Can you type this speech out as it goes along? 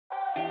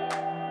I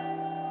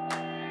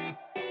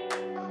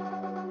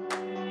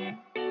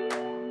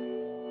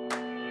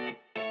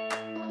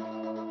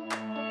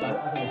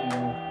don't know if you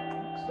want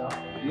to start.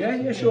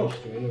 Yeah, sure.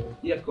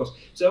 Yeah, of course.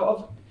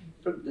 So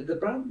from the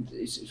brand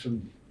is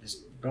from this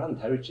brand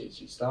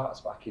heritage. It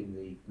starts back in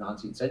the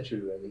 19th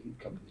century, really.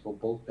 A company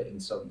called Bullpit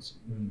and Sons,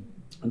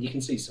 and you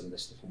can see some of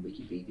this stuff on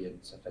Wikipedia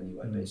and stuff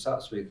anyway. But it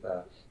starts with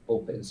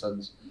Bullpit and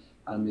Sons,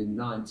 and in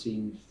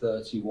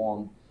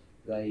 1931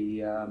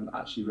 they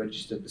actually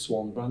registered the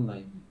Swan brand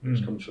name,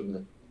 which comes from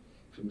the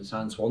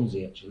town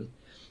Swansea actually.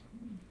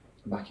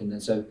 Back in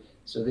then, so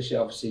this year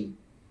obviously.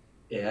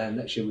 Yeah,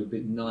 next year we'll be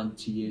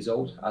 90 years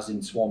old, as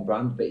in Swan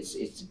brand, but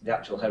it's the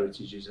actual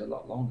heritage is a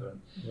lot longer.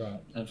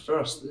 And for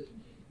us,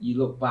 you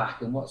look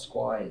back, and what's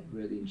quite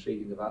really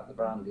intriguing about the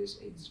brand is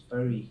it's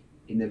very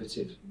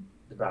innovative.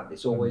 The brand,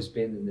 it's always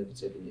been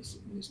innovative in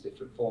its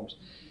different forms.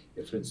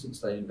 If, for instance,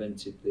 they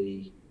invented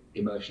the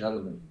immersion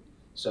element,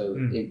 so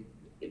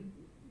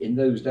in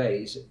those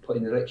days,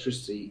 putting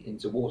electricity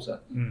into water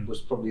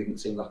was probably didn't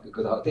seem like a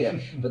good idea,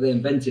 but they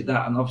invented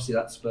that, and obviously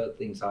that spurred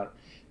things like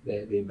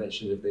the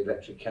invention of the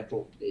electric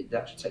kettle. The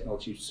actual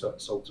technology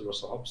was sold to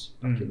Russell Hobbs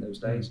back in those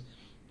days.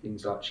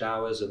 Things like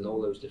showers and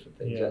all those different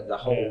things. The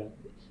whole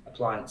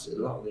appliance, a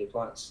lot of the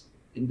appliance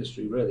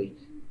industry really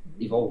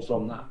evolved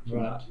from that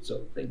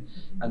sort of thing.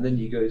 And then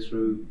you go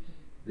through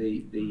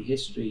the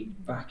history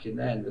back in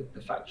then.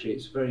 The factory,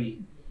 it's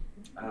very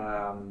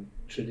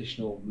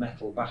traditional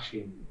metal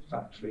bashing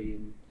factory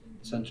in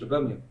the centre of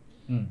Birmingham.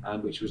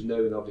 And which was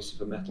known obviously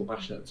for metal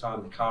bashing at the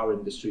time. The car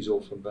industry is all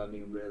from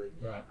Birmingham really,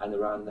 and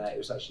around there it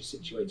was actually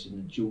situated in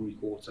the jewellery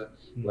quarter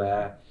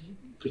where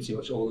pretty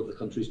much all of the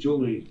country's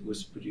jewellery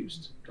was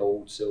produced,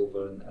 gold,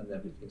 silver and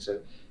everything. So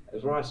a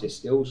variety of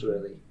skills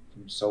really,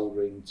 from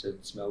soldering to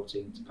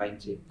smelting to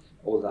painting,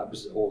 all of that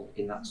was all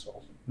in that sort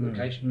of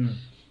location.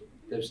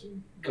 There's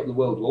a couple of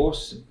world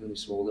wars, only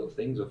small little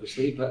things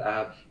obviously,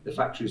 but the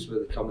factories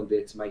were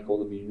commandeered to make all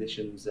the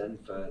munitions then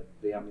for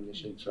the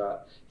ammunition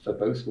for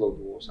both world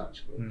wars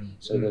actually.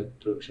 So the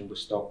production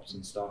was stopped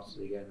and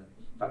started again. And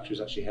the factory was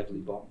actually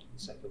heavily bombed in the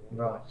Second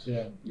World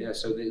War. Yeah,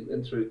 so they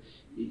went through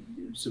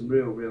some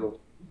real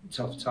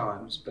tough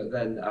times, but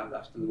then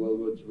after the World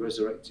War,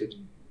 resurrected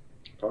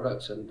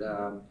products and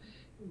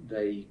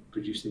they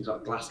produced things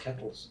like glass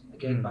kettles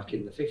again back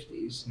in the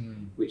 50s,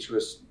 which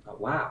was like,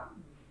 wow.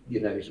 You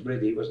know, it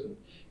really wasn't,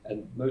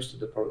 and most of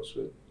the products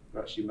were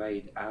actually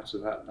made out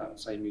of that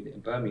same unit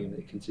in Birmingham,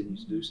 and it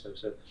continues to do so.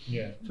 So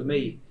for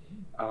me,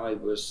 I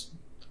was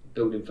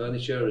building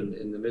furniture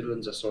in the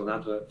Midlands. I saw an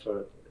advert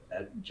for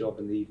a job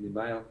in the Evening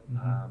Mail.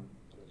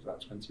 It was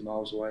about 20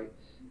 miles away.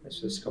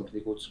 It's this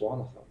company called Swan.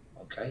 I thought,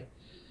 okay.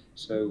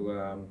 So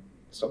I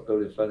stopped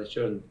building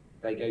furniture, and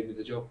they gave me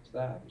the job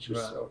there, which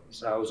was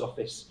sales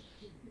office.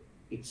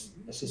 It's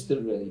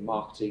assistant really,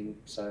 marketing,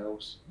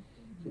 sales.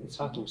 I think the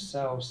title was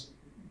sales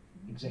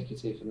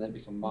executive and then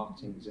become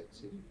marketing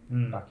executive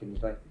back in the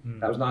day.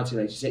 That was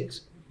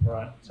 1986.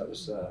 So that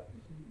was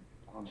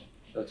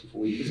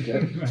 34 years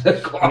ago. So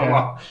quite a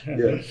while.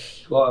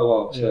 Quite a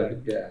while.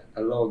 So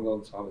a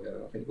long time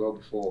ago. I think well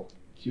before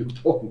you were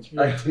born.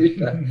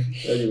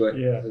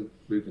 Anyway,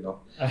 moving on.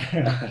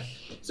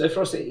 So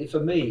for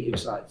me, it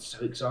was like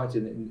so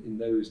exciting in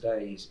those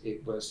days.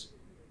 It was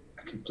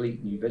a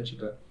complete new venture,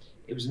 but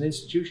it was an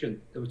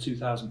institution. There were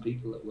 2,000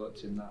 people that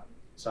worked in that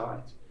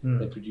site.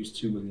 They produced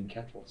 2 million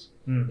kettles.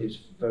 It was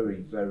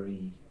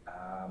very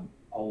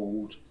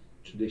old,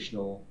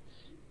 traditional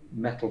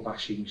metal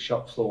bashing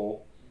shop floor,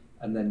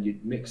 and then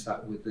you'd mix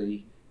that with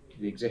the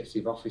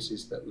executive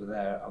offices that were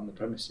there on the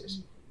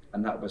premises,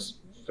 and that was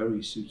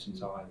very suit and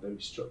tie, very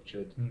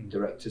structured.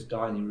 Director's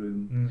dining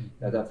room.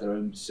 They'd have their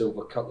own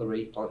silver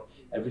cutlery,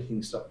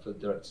 everything stocked for the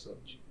director's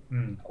lunch.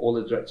 All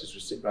the directors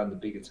would sit around a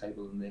bigger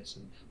table than this,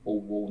 and all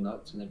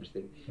walnuts and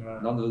everything.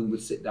 None of them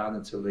would sit down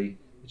until the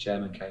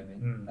chairman came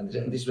in, and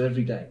this was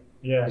every day.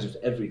 This was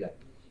every day.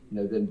 You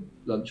know, then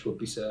lunch would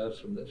be served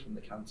from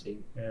the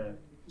canteen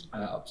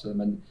up to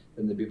them, and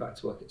then they'd be back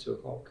to work at 2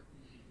 o'clock.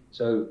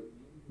 So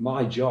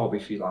my job,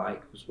 if you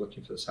like, was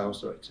working for the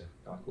sales director,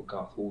 a guy called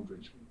Garth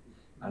Aldridge,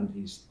 and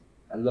he's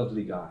a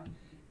lovely guy.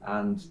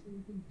 And he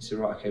said,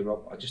 right, okay,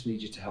 Rob, I just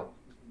need you to help.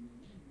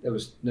 There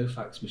was no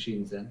fax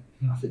machines then.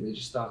 I think they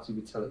just started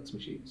with telex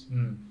machines.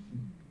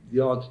 The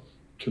odd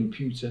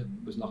computer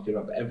was knocking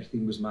around, but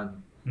everything was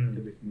manual.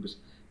 Everything was,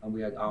 and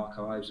we had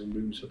archives and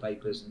rooms for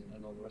papers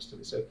and all the rest of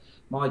it. So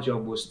my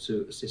job was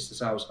to assist the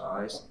sales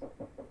guys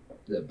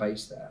that are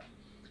based there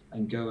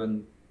and go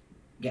and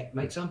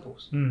make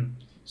samples.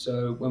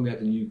 So when we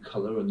had a new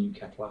colour, a new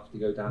kettle, I have to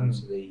go down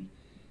to the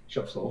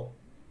shop floor,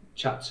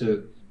 chat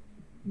to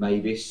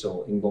Mavis,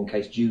 or in one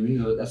case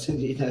June, or that's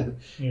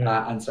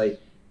and say,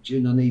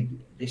 June, I need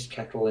this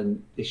kettle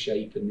in this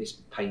shape and this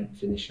paint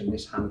finish and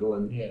this handle,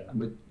 and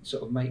we'd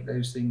sort of make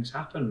those things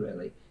happen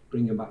really.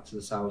 Bring them back to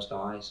the sales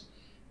guys,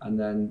 and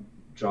then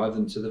drive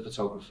them to the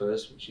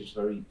photographers, which is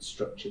very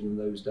structured in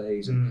those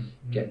days, and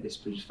get this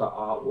produced for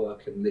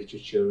artwork and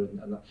literature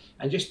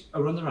and just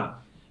a run around.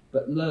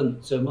 But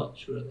learned so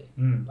much really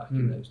back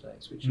in those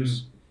days,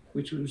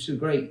 which was a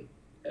great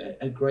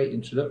a great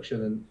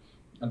introduction,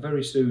 and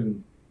very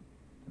soon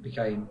it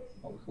became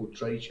what we call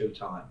trade show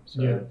time.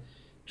 So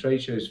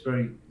trade shows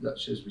very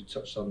much, as we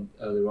touched on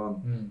earlier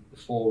on, the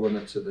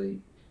forerunner to the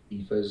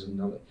EFAs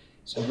and all that.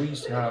 So we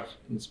used to have,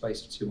 in the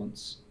space of 2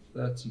 months,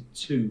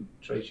 32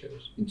 trade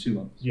shows in 2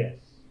 months. Yes.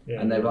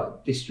 Yeah. And they were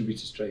like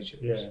distributors trade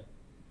shows. Yeah.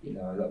 You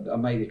know, I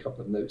made a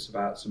couple of notes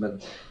about some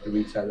of the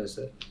retailers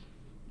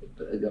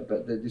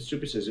but the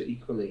distributors are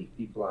equally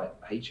people like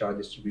HI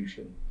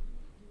Distribution,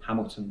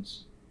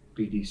 Hamilton's,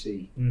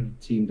 BDC,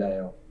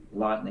 Teamdale,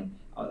 Lightning.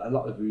 A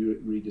lot of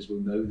readers will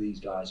know these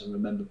guys and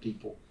remember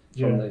people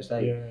from those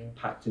days.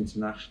 Pact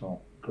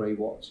International, Grey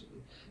Watts,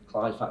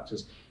 Clyde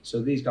Factors.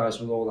 So these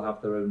guys will all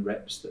have their own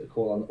reps that are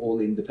called on all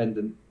the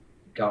independent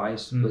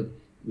guys,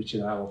 which are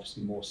now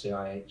obviously more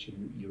CIH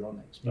and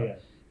Euronics.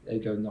 But they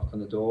go knock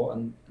on the door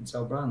and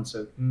sell brands.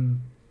 So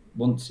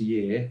once a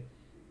year,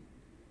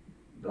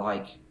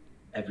 like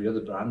every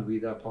other brand,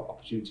 we'd have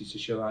opportunities to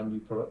show our new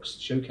products,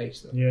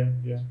 showcase them.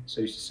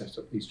 So we used to set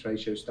up these trade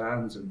show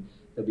stands, and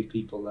there'll be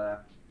people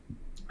there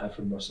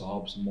from Russell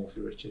Hobbs and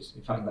Morphy Richards.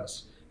 In fact,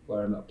 that's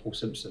where I met Paul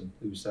Simpson,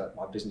 who's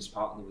my business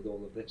partner with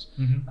all of this.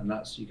 And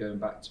that's you going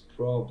back to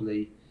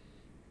probably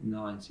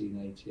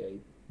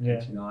 1988,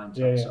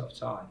 89 sort of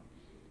time.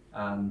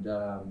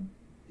 And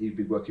he'd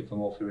be working for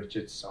Morphy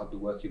Richards, I'd be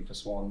working for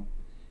Swan.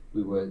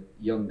 We were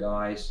young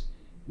guys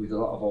with a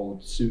lot of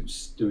old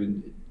suits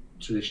doing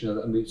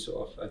traditional, and we'd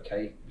sort of,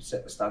 we'd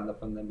set the stand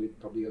up and then we'd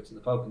probably go to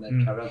the pub and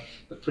then carry on.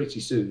 But pretty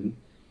soon,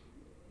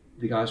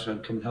 the guys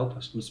would come and help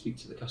us, come and speak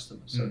to the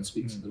customers, and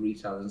speak to the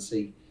retailers and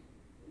see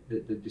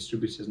the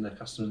distributors and their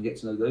customers and get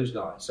to know those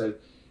guys. So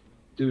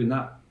doing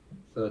that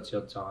 30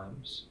 odd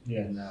times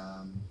in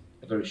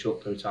a very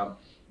short period of time,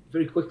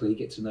 very quickly you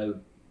get to know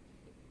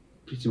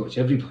pretty much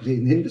everybody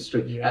in the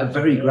industry at a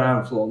very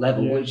ground floor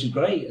level, which is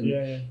great. And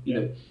you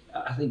know,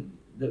 I think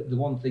the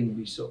one thing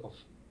we sort of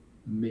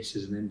miss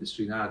as an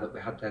industry now that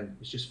we had then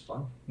was just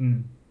fun.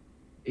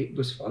 It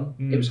was fun.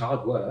 It was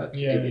hard work,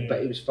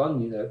 but it was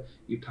fun. You know,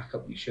 you pack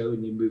up your show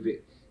and you move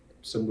it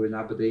somewhere in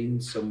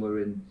Aberdeen, somewhere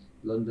in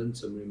London,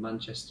 somewhere in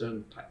Manchester,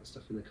 and pack the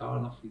stuff in the car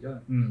and off you go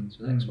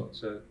to the next one.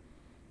 So,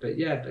 but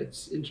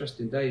it's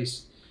interesting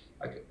days.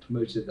 I got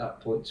promoted at that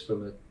point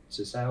from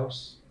to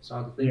sales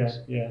side of things.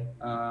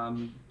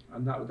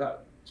 And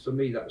that for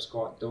me that was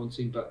quite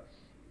daunting, but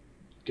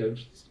going,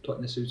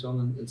 putting the suit on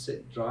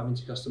and driving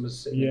to customers,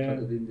 sitting in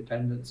front of the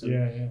independents,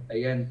 and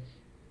again,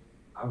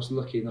 I was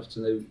lucky enough to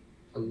know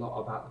a lot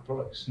about the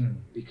products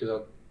because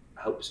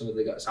I helped some of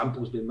the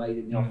samples being made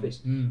in the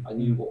office. I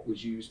knew what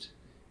was used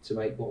to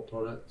make what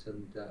product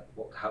and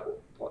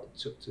what it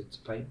took to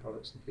paint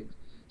products and things.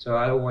 So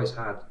I always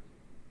had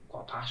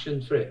quite a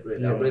passion for it.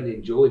 Really, I really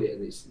enjoyed it,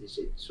 and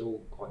it's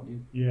all quite new.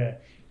 Do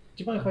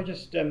you mind if I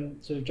just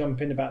sort of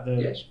jump in about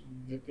the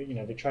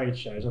the trade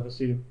shows?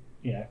 Obviously,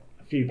 a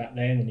few back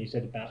then, and you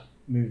said about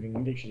moving,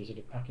 literally sort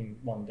of packing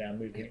one down,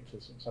 moving it to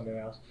somewhere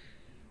else.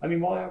 I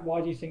mean,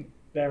 why do you think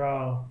there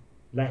are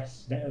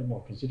less,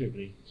 well,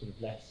 considerably sort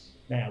of less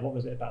now? What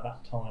was it about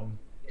that time?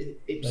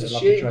 It's a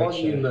sheer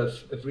volume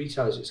of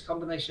retailers. It's a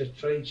combination of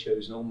trade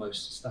shows and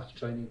almost staff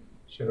training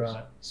shows.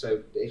 Right.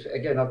 So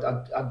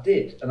I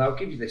did, and I'll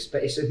give you this,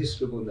 but it's a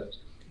scribble note.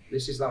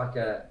 This is like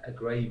a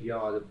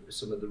graveyard of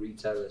some of the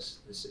retailers.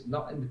 This is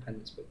not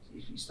independents, but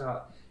if you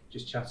start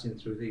just chatting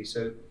through these.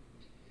 So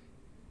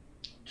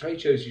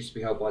trade shows used to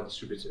be held by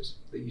distributors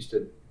that used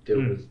to deal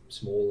with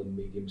small and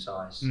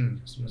medium-sized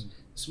customers.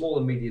 Small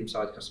and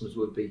medium-sized customers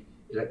would be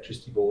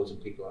electricity boards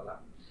and people like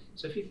that.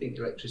 So if you think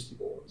electricity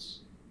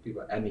boards,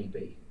 people like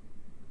MEB,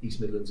 East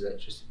Midlands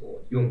Electricity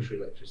Board, Yorkshire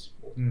Electricity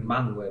Board,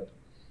 Manweb,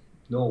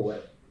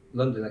 Norweb,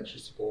 London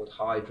Electricity Board,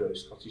 Hydro,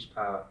 Scottish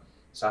Power,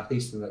 South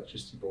Eastern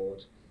Electricity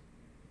Board,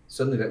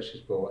 Southern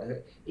Electricity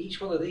Board. Each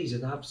one of these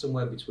would have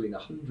somewhere between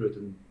 100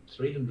 and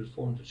 300,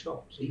 400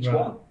 shops, each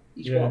one.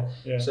 Yeah.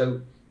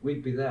 So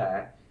we'd be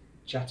there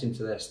chatting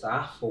to their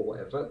staff or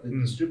whatever, the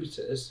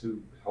distributors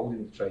who are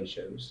holding the trade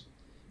shows.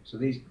 So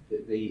the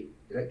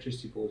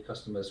electricity board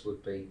customers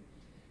would be,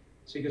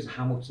 so you go to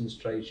Hamilton's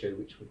trade show,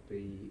 which would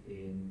be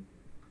in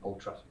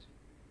Old Trafford.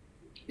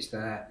 It's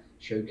their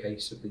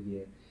showcase of the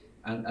year.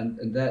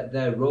 And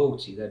their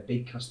royalty, their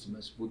big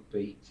customers would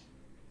be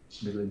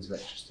Midlands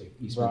Electricity,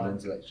 East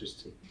Midlands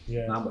Electricity.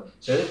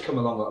 So they'd come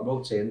along like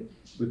royalty and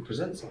we'd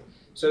present it.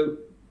 So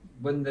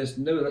when there's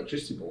no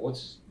electricity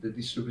boards, the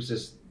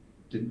distributors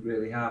didn't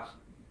really have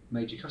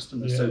major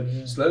customers.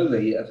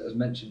 Slowly, as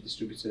mentioned,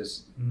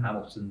 distributors,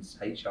 Hamilton's,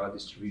 HI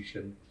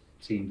Distribution,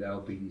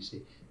 Teamdale,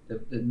 BDC,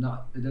 they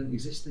don't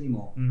exist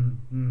anymore.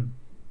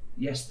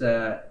 Yes,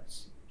 the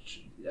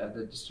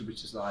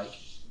distributors like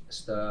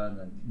Stern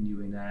and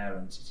New In Air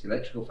and City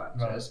Electrical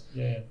Factors,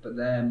 but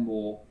they're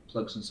more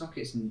plugs and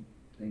sockets and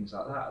things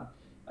like that.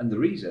 And the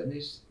reason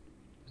is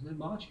there's no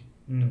margin.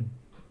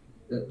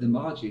 The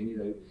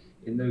margin,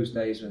 in those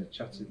days when I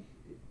chatted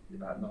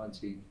about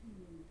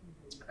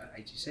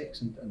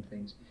 1986 and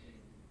things,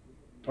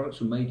 products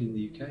were made in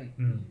the UK.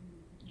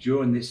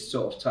 During this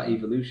sort of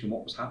evolution,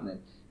 what was happening?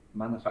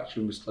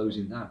 Manufacturing was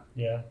closing down.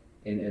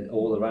 in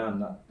all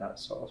around that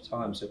sort of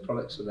time. So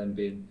products are then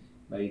being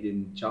made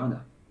in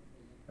China,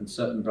 and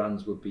certain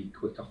brands would be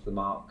quick off the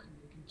mark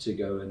to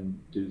go and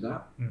do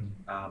that.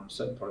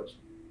 Certain products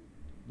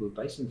were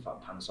based in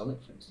fact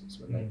Panasonic, for instance,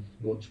 when they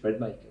launched bread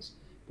makers,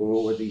 were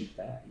already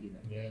there, you know.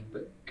 Yeah.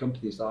 But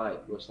companies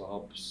like Russell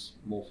Hobbs,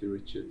 Morphy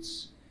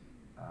Richards,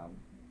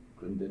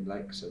 Grindin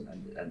Lex,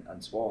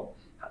 and Swan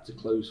had to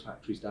close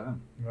factories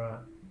down. Right.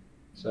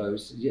 So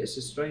it's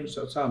a strange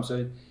sort of time.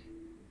 So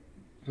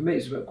for me,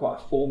 it's been quite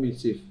a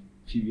formative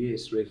few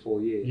years, 3 or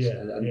 4 years.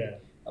 Yeah. And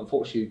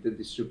unfortunately, the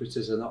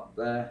distributors are not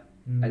there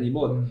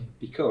anymore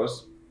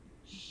because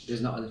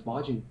there's not enough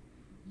margin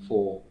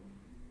for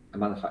a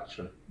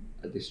manufacturer,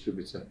 a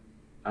distributor,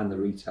 and the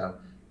retail.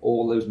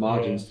 All those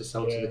margins to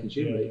sell to the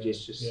consumer.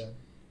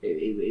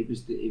 It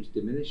was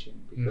diminishing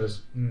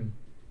because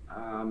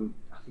I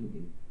think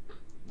in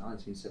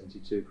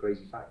 1972,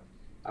 crazy fact,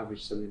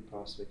 average selling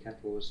price of a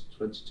kettle was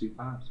 £22.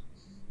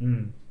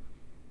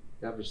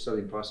 The average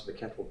selling price of a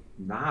kettle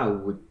now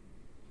would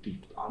be,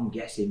 I'm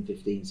guessing,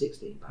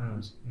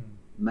 £15-16,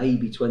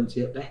 maybe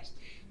 20 at best.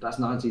 That's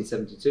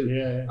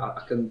 1972.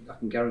 I can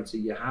guarantee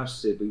your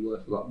house would be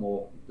worth a lot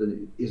more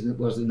than it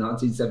was in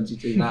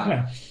 1972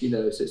 now. You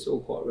know, so it's all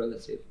quite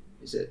relative.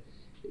 This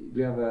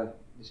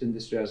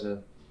industry has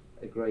a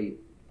great,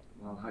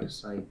 well, how to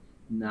say,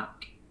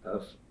 knack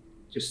of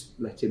just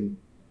letting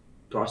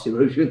price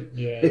erosion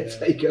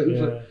take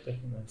over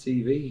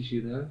TVs.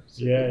 You know,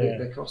 so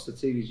the cost of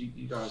TVs,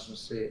 you guys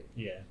must see it.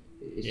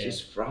 It's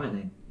just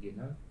frightening. You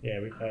know. Yeah,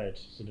 we've heard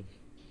sort of,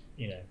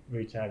 you know,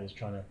 retailers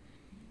trying to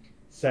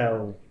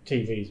sell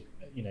TVs,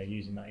 you know,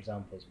 using that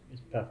example is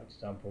a perfect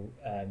example.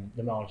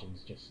 The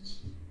margins they're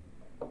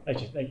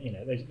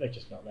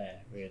just not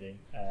there really,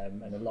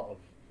 and a lot of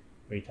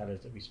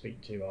retailers that we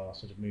speak to are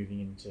sort of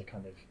moving into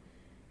kind of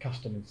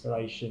custom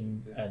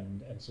installation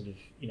and sort of,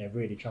 you know,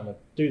 really trying to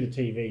do the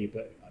TV,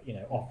 but, you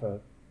know,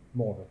 offer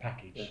more of a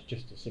package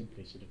just to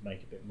simply sort of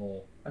make a bit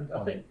more. And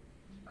I think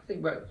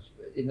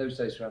in those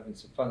days we're having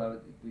some fun.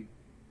 We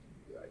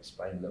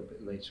explain a little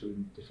bit later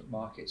in different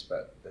markets,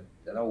 but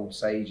an old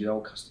sage, an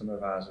old customer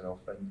of ours, an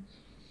old friend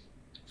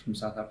from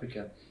South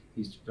Africa,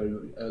 he's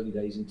very early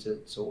days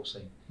into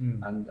sourcing,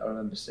 and I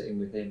remember sitting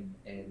with him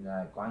in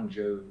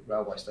Guangzhou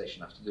railway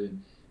station after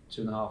doing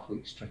 2.5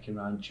 weeks trekking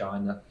around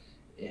China.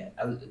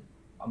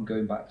 I'm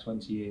going back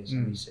 20 years,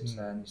 and he sits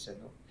there and he said,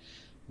 look,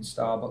 in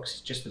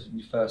Starbucks, just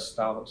the first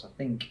Starbucks I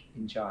think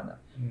in China,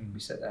 we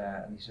sit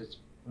there and he said,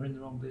 we're in the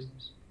wrong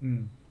business.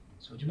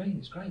 So what do you mean?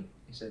 It's great.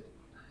 He said,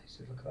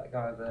 look at that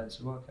guy over there. And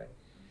so, okay.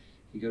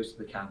 He goes to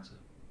the counter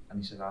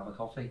and he says, I'll have a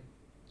coffee.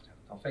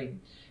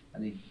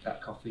 And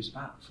that coffee is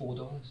about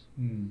 $4.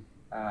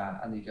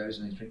 And he goes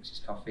and he drinks his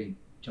coffee,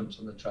 jumps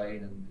on the train,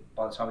 and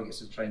by the time he gets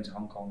to the train to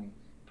Hong Kong, he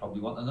probably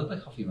want another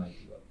coffee maker.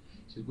 He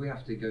said, we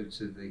have to go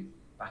to the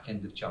back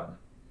end of China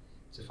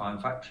to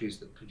find factories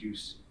that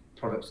produce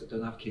products that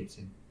don't have kids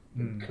in,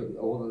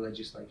 all the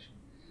legislation,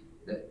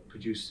 that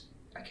produce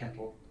a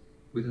kettle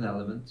with an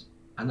element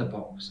and a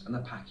box and a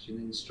packaging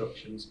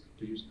instructions,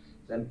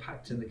 then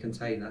packed in the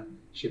container,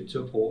 shipped to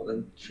a port,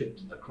 then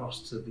shipped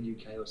across to the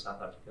UK or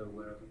South Africa or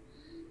wherever.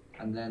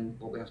 And then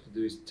what we have to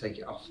do is take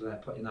it off there,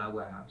 put it in our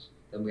warehouse,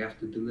 then we have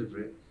to deliver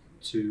it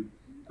to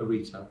a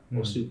retail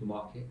or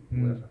supermarket, or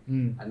whatever.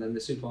 And then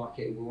the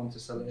supermarket will want to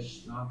sell it at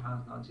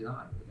 £9.99.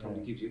 They'll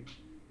probably give you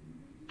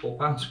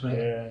 £4 for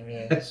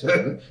it. So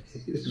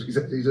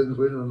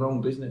we're in the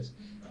wrong business.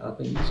 And I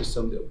think it's just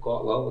summed it up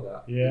quite well with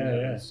that.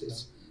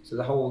 So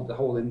the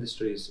whole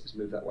industry has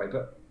moved that way.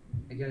 But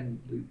again,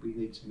 we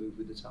need to move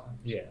with the times.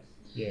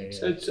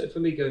 So for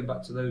me, going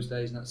back to those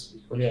days, and that's the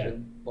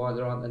question, why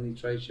there aren't any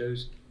trade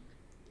shows,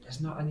 there's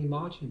not any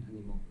margin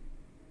anymore,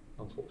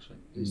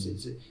 unfortunately.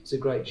 It's a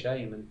great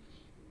shame.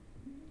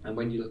 And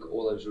when you look at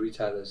all those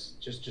retailers,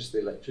 just the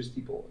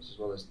electricity boards, as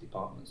well as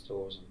department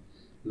stores and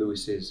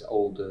Lewis's,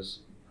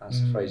 Alders,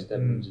 Fraser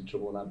Debenhams in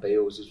trouble now,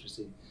 Beals, as we've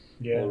seen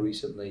more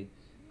recently,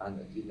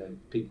 and you know,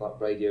 people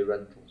like Radio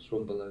Rentals,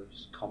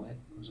 Rumbelows, Comet,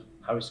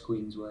 Harris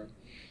Queensway,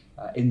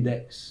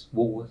 Index,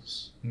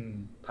 Woolworths,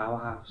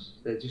 Powerhouse,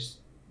 they just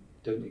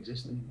don't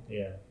exist anymore.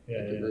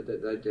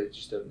 They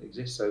just don't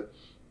exist. So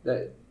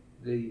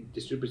the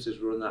distributors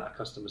run out of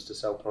customers to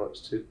sell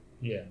products to,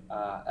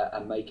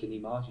 and make any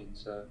margin.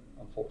 So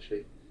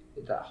unfortunately,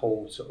 that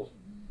whole sort of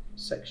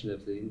section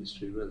of the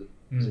industry really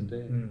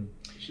disappeared.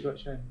 It's a great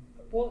shame.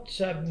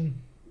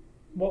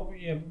 What do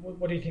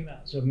you think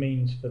that sort of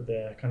means for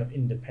the kind of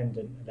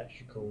independent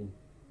electrical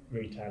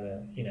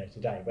retailer, you know,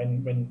 today,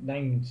 when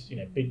names, you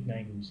know, big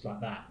names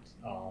like that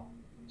are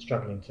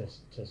struggling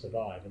to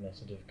survive and they're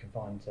sort of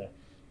confined to,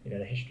 you know,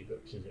 the history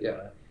books, as it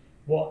were?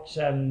 What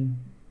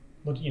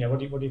do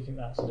you think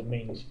that sort of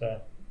means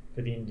for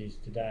the indies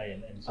today?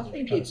 And I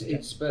think it's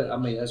I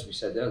mean, as we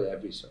said earlier,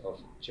 every sort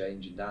of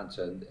change and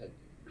downturn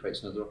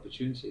creates another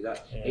opportunity.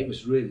 It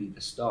was really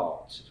the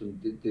start. From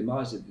the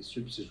demise of the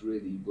distributors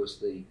really was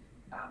the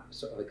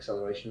sort of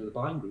acceleration of the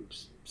buying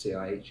groups,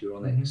 CIH,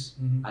 Euronics,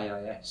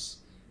 AIS,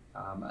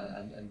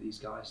 and these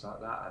guys like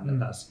that.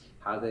 And that's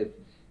how they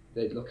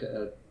look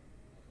at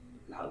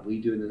like we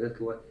do in a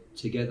little way.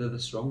 together they're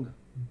stronger.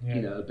 Yeah.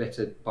 You know, a bit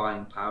of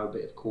buying power, a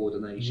bit of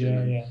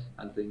coordination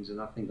and things,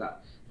 and I think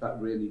that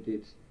really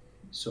did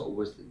sort of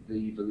was the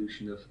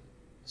evolution of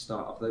the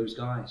start of those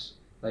guys.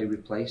 They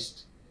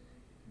replaced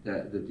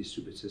the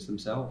distributors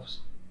themselves,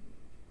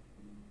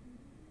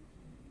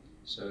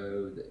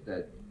 so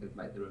they've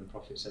made their own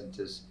profit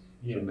centres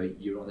from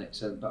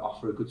Euronics, but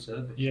offer a good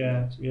service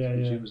to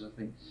consumers. I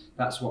think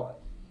that's what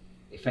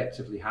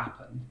effectively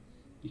happened,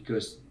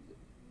 because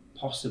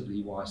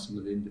possibly why some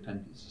of the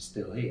independents are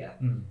still here,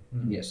 and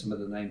yet some of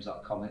the names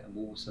like Comet and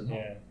Wolves are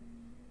not.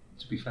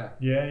 To be fair,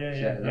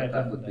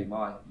 that would be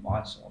my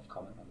sort of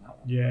comment on that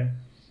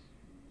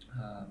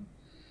one.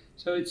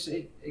 So it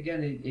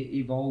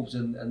evolves,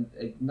 and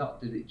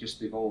not that it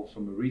just evolved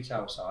from a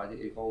retail side,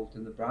 it evolved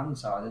in the brand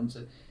side, and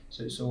so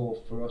it's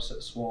all for us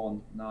at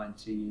Swan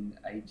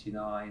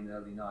 1989,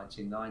 early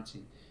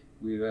 1990.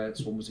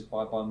 Swan was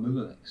acquired by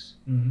Moulinex.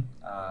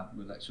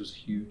 Moulinex was a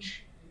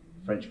huge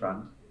French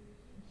brand,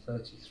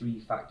 33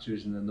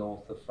 factories in the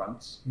north of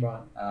France.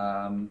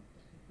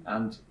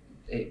 And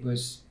it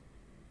was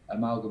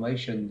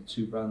amalgamation,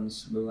 two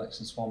brands, Moulinex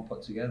and Swan,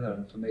 put together,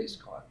 and for me it's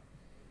quite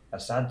a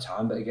sad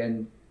time, but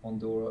again, one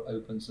door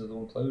opens, another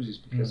one closes,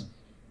 because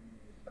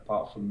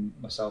apart from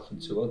myself and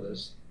two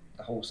others,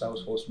 the whole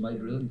sales force made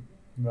redundant,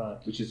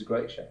 which is a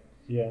great shame.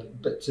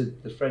 But to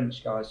the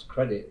French guys'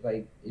 credit,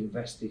 they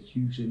invested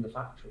hugely in the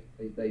factory.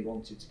 They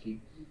wanted to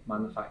keep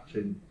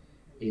manufacturing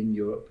in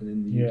Europe and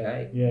in the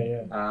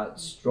UK.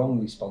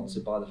 Strongly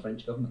sponsored by the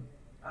French government.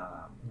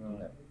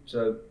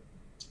 So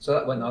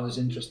that went on. It was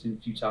interesting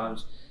a few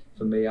times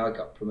for me. I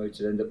got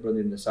promoted, ended up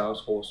running the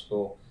sales force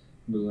for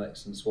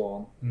Moulinex and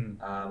Swan.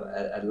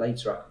 A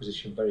later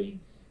acquisition,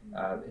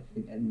 I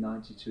think in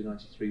 92,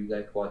 93, they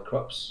acquired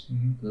Krups,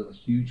 another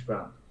huge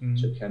brand.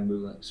 So it became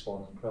Moulinex,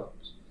 Swan and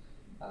Krups,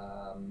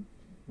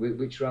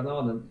 which ran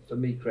on, and for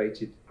me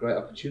created great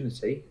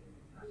opportunity.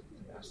 I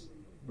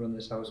run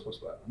this house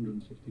was about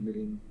 150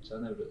 million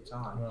turnover at the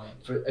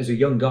time. As a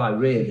young guy,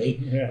 really,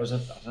 I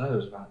don't know, it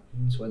was about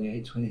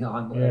 28,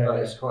 29, whatever.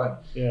 It's quite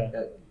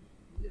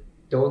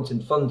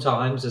daunting, fun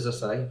times, as I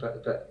say,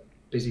 but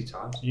busy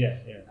times.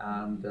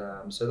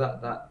 And so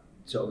that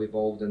sort of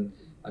evolved,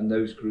 and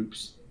those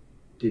groups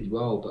did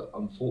well, but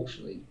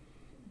unfortunately,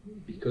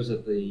 because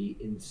of the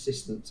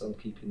insistence on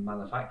keeping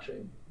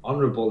manufacturing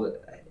honourable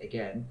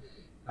again,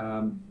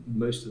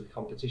 most of the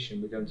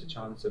competition were going to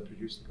China to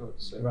produce the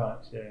goods.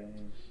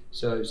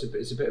 So it's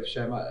a bit of a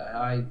shame.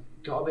 I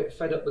got a bit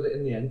fed up with it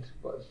in the end,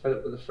 but fed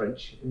up with the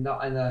French,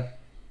 not on a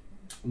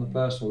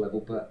personal level,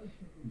 but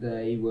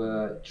they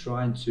were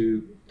trying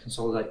to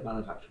consolidate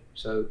manufacturing.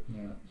 So,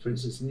 for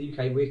instance, in the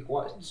UK, we're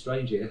quite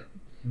strange here.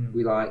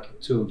 We like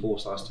 2 and 4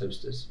 slice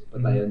toasters,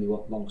 but they only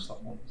want long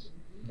stop ones.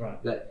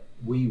 That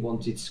we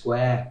wanted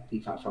square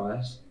deep fat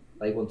fryers,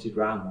 they wanted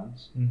round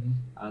ones,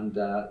 and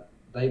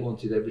they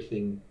wanted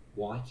everything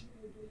white.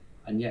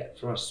 And yet,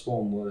 for us,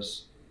 Swan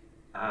was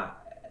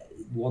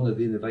one of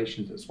the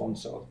innovations that Swan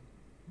sort of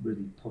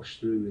really pushed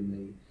through in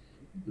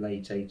the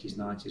late 80s,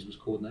 90s was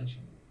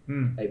coordination.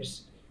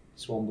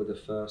 Swan were the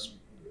first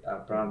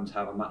brand to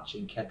have a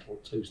matching kettle,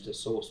 toaster,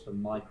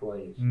 saucepan,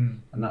 microwave,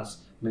 and that's,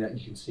 I mean,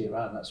 you can see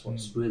around. That's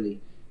what's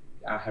really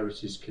our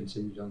heritage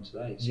continued on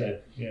today. So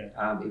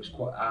it was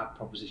quite, our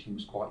proposition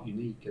was quite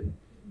unique, and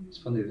it's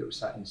funny that it was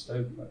sat in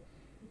Stoke, but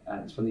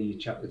it's funny you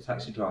chat with the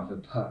taxi driver,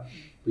 but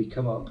we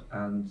come up,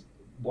 and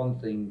one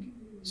thing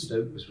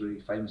Stoke was really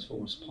famous for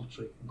was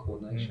pottery and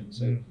coordination.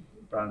 So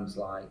brands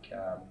like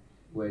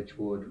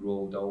Wedgwood,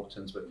 Royal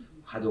Daltons, but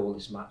had all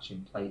this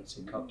matching plates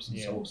and cups and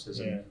saucers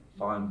and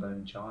fine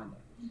bone china.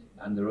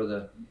 And there are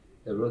other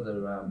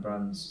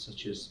brands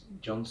such as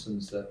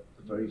Johnson's that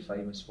are very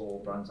famous for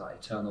brands like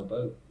Eternal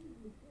Bow.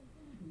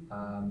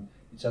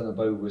 Eternal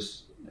Bow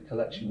was a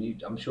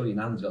collection, I'm sure your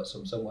nan's got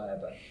some somewhere,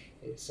 but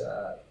it's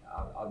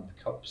on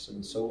cups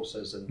and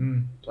saucers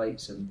and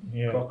plates and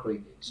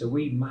crockery. So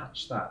we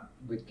matched that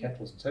with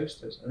kettles and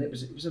toasters, and it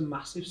was a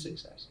massive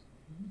success.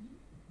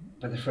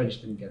 But the French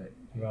didn't get it.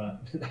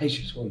 They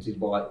just wanted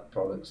white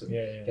products. And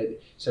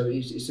so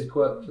it's a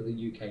quirk for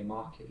the UK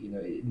market. You know,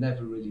 it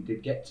never really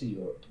did get to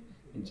Europe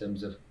in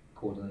terms of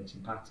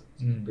coordinating patterns,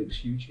 but it was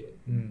huge here,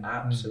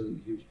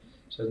 absolutely huge.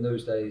 So in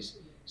those days,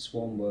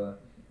 Swan were,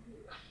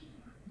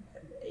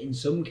 in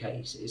some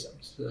cases,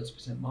 up to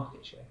 30%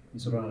 market share in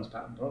some of these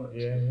pattern products.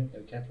 You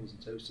know, kettles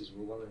and toasters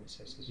were well in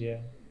excess.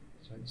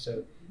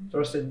 So for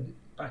us,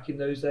 back in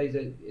those days,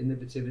 they're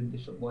innovative in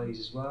different ways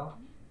as well.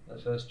 When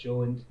I first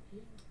joined,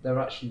 they're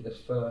actually the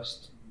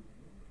first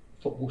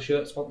football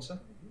shirt sponsor.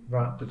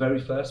 The very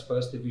first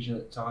division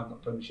at the time,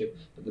 not Premiership,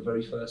 but the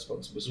very first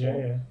sponsor was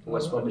Swan,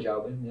 West Bromwich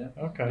Albion.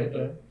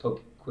 Pub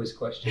quiz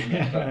question.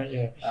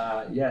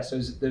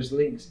 So there's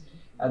links,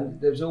 and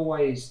there's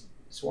always,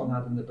 Swan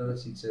had an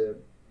ability to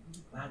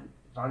add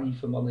value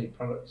for money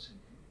products,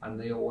 and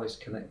they always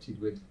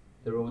connected with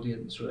their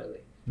audience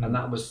really, and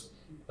that was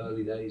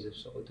early days of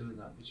sort of doing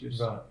that,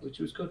 which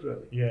was good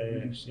really.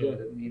 It was good,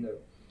 and you know.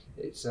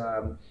 It's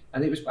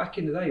and it was back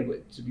in the day,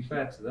 but to be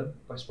fair to them,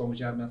 West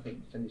Bromwich Albion, I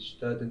think, finished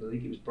 3rd in the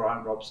league. It was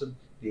Brian Robson,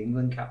 the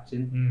England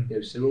captain,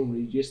 Cyril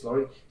Regis,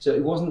 Laurie. So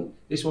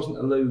this wasn't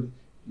a low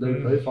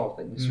profile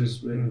thing. This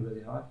was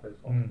really high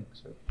profile thing.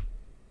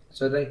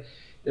 So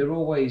they're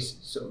always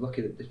sort of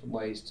looking at different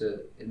ways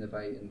to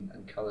innovate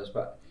and colours.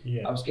 But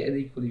I was getting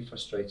equally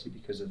frustrated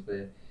because of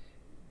the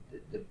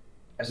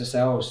as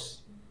a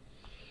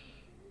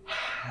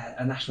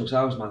national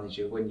sales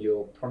manager, when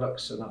your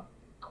products are not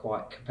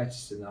quite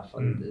competitive enough,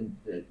 and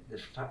the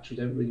factory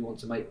don't really want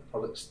to make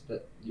products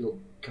that your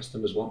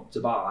customers want to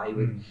buy.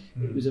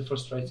 It was a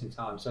frustrating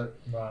time. So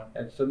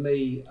for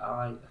me,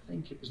 I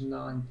think it was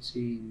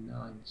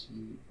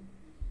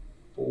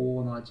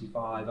 1994,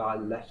 95, I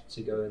left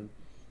to go and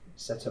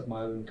set up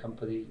my own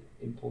company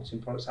importing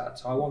products out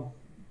of Taiwan.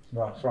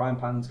 Frying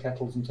pans,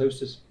 kettles and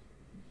toasters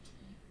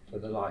for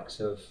the likes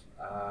of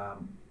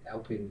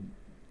helping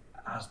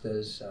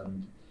Asda's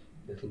and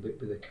a little bit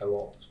with the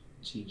co-op,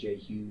 TJ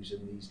Hughes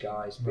and these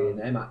guys,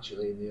 B&M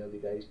actually in the early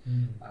days,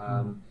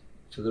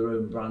 for their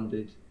own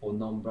branded or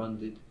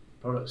non-branded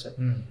products.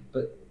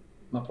 But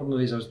my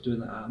problem is I was doing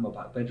that out of my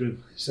back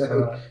bedroom,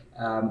 so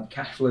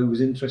cash flow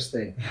was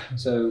interesting.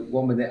 So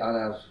one minute I'd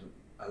have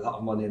a lot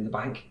of money in the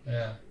bank,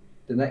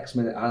 the next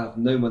minute I'd have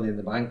no money in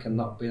the bank and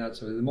not being able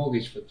to pay the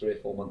mortgage for 3 or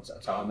 4 months at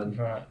a time, and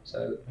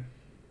so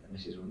the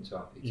missus wasn't too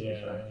happy to be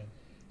fair.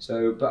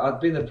 So, but I'd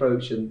been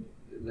approached, and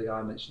the guy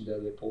I mentioned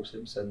earlier, Paul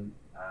Simpson,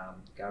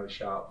 Gary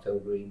Sharp, Phil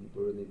Green,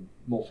 were running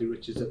Morphy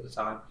Richards at the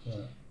time,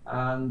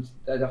 and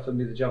they'd offered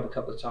me the job a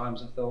couple of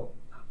times. I thought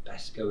I'd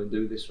best go and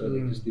do this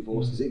really, because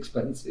divorce is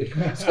expensive.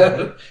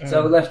 So I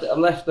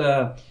left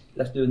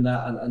doing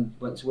that and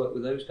went to work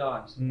with those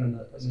guys.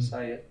 And as I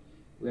say,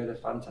 we had a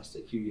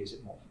fantastic few years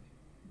at Morphy.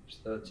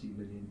 It was £30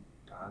 million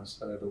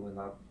turnover when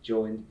I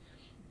joined,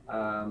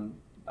 and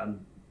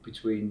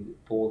between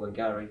Paul and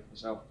Gary,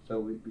 myself and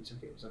Phil, we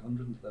took it to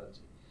 130.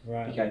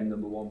 Became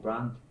 #1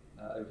 brand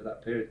over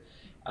that period.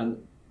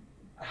 And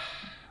I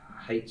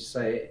hate to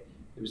say it,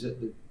 it was at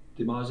the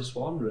demise of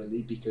Swan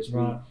really, because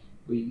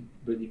we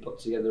really put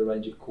together a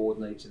range of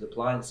coordinated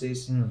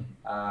appliances.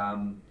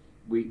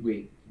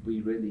 We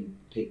really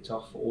picked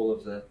off all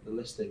of the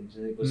listings,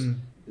 and it was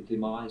the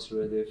demise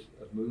really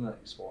of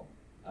Moonlight Swan.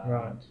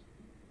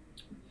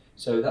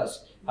 So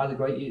I had a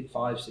great year,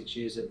 5-6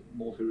 years at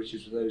Morphy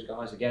Richards with those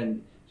guys.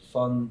 Again,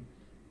 fun,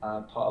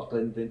 part of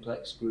Glen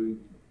Vimplex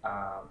Group,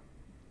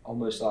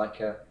 almost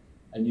like a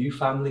new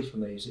family for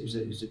me.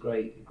 It was a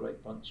great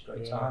bunch,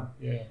 great time.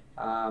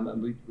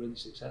 And we were really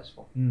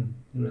successful.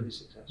 Really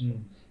successful.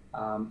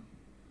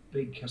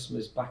 Big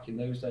customers back in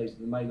those days,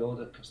 the mail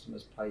order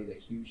customers played a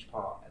huge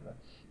part in it,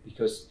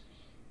 because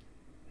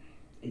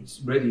it's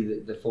really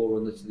the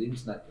forerunner to the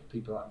internet, that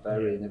people like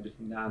Berry and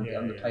everything now.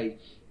 On the page,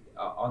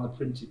 on the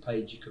printed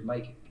page, you could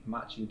make a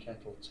matching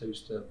kettle,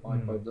 toaster,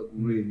 microwave look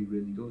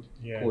really good.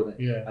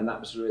 And that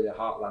was really a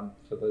heartland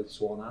for both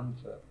Swan and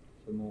for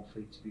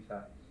Morphy, to be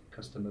fair.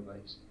 Customer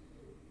base,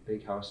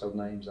 big household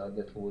names like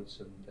Littlewoods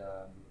and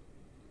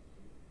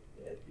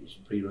it's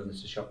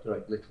pre-runners to Shop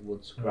Direct,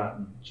 Littlewoods,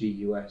 Grattan,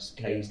 GUS,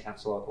 K's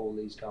Catalogue, all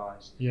these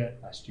guys,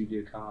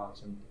 Studio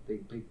Cards, and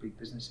big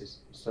businesses,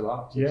 still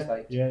are to the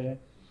States.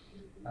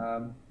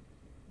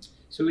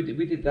 So we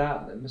did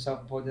that, and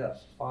myself and Paul did that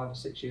for 5 or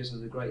 6 years. It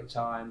was a great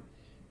time,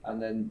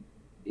 and then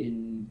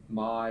in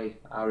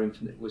our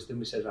infinite wisdom,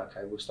 we said,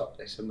 okay, we'll stop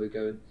this, and we're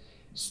going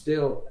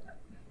still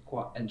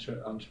quite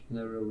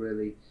entrepreneurial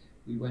really.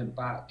 We went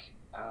back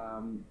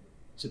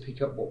to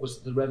pick up what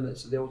was the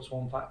remnants of the old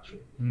Swan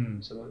factory.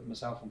 So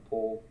myself and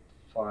Paul,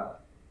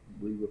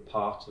 we were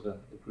part of a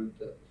group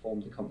that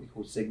formed a company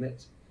called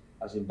Signet,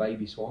 as in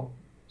Baby Swan,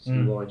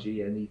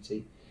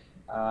 CYGNET,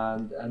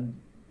 and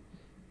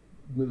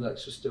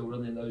Mulex was still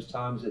running those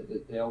times at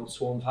the old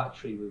Swan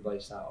factory we were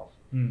based out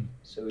of.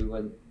 So we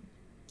went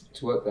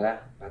to work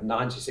there. We had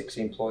 96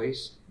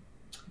 employees.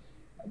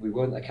 We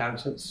weren't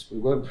accountants, we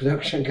weren't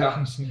production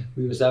guys,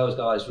 we were sales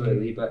guys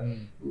really, but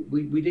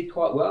we did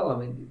quite well. I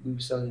mean, we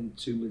were selling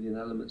 2 million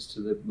elements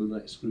to the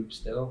Moonlight group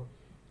still.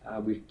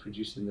 We're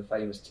producing the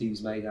famous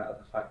teas made out of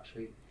the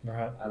factory.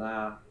 And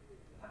our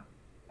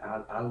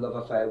love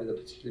affair with a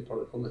particular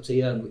product called the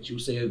tea urn, which you'll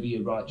see over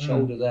your right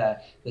shoulder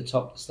there, the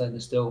top, the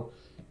stainless steel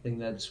thing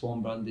there, the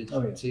Swan branded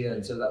tea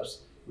urn. So that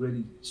was a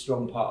really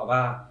strong part of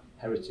our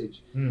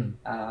heritage.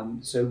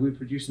 So we were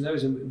producing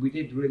those, and we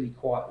did really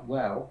quite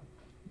well.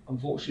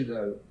 Unfortunately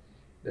though,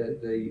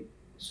 the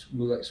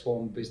Mulex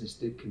Swan business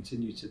did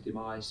continue to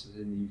demise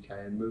within the UK,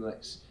 and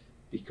Mulex,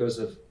 because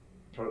of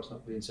products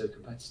not being so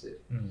competitive,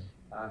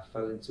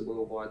 fell into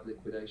worldwide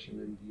liquidation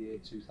in the year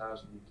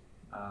 2000.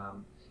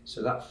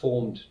 So that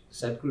formed the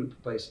SEB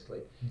group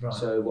basically.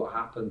 So what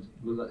happened,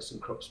 Mulex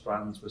and Krupp's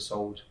brands were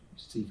sold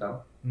to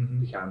Tefal,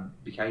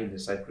 became the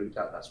SEB group.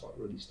 That's what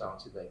really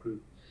started their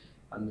group.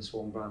 And the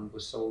Swan brand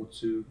was sold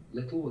to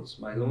Littlewoods,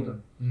 mail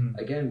order.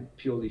 Again,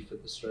 purely for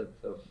the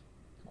strength of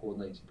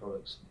coordinated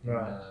products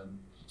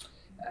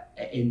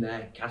in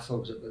their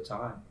catalogues at the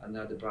time. And they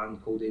had a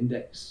brand called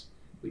Index,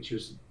 which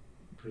was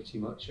pretty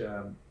much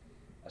a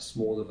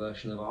smaller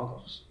version of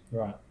Argos.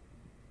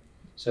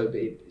 So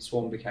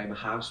Swan became a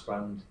house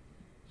brand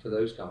for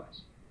those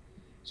guys.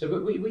 So,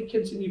 but we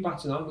continue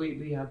batting on.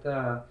 We had,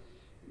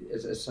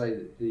 as I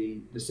say,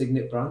 the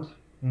Signet brand,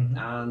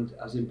 and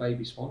as in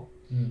Baby Swan,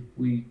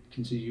 we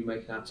continue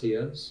making our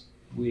tea-urns.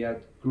 We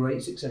had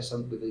great success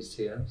with these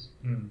tea-urns.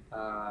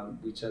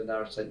 We turned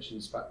our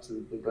attentions back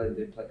to the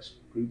Glendimplex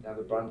group. They have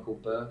a brand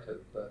called Burko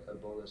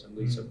Boilers, and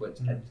we went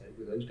head-to-head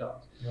with those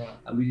guys. Right.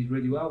 And we did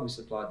really well. We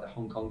supplied the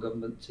Hong Kong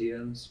government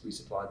tea-urns. We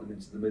supplied them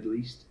into the Middle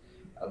East,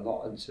 a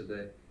lot into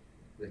the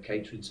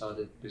catering side of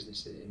the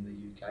business in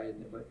the UK.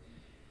 But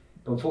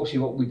unfortunately,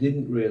 what we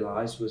didn't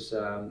realise was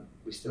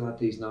we still had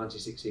these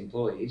 96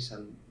 employees,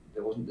 and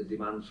there wasn't the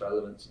demand for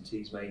elements and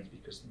teas made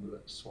because the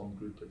Swan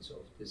Group had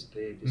sort of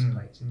dissipated.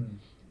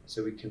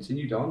 So we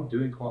continued on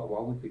doing quite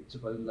well. We picked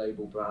up own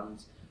label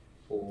brands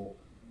for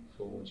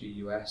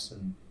GUS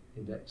and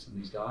Index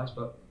and these guys.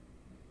 But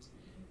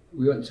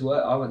we went to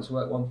work. I went to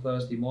work one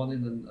Thursday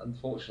morning, and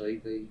unfortunately,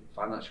 the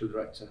financial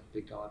director,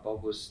 big guy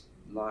Bob, was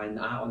lying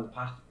out on the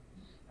path.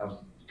 I was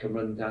come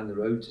running down the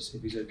road to see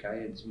if he's okay,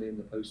 and it's me and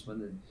the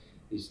postman, and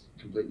he's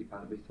completely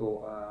panicked. We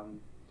thought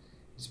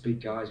he's a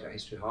big guy. He's got a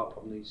history of heart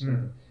problems. He's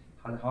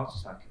had a heart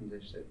attack, and they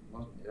said it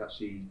wasn't. It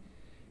actually,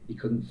 he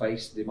couldn't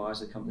face the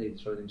demise of the company. He'd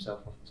thrown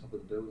himself off the top of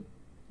the building.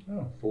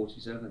 Oh.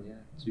 47, yeah.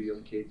 2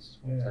 young kids,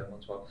 10,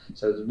 12.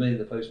 So there's me and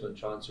the postman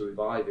trying to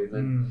revive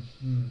him.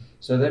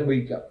 So then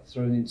we got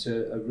thrown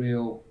into a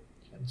real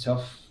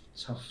tough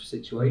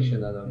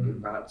situation,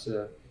 and I had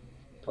to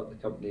put the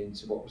company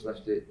into what was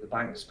left. The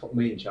banks put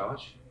me in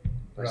charge,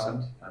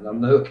 and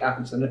I'm no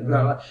accountant,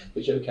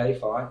 which okay,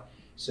 fine.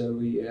 So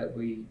we had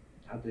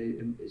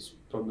it's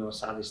probably our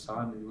saddest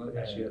time in work.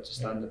 Actually, had to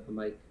stand up and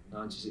make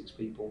 96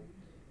 people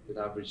with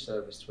average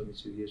service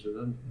 22 years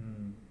redundant.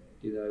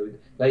 You know,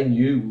 they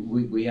knew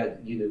we had,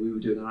 you know, we were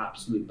doing our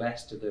absolute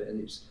best to do it,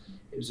 and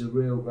it was a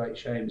real great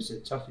shame. It's the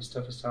toughest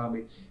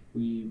time.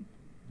 We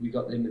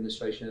got the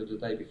administration the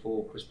day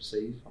before Christmas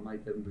Eve. I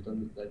made them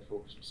redundant the day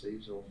before Christmas Eve. It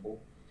was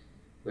awful.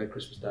 We had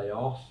Christmas Day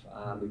off,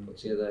 and we put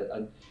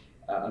together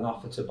an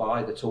offer to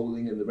buy the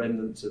tooling and the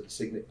remnants of the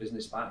Signet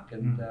business back,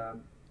 and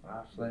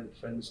our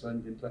friends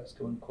Glendimplex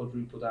come and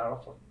quadrupled our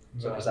offer.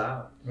 Took us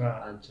out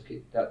and took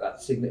it.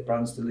 That Signet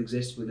brand still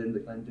exists within the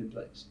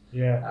Glendimplex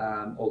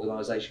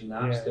organisation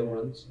now, still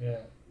runs.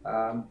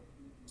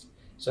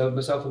 So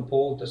myself and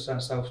Paul dust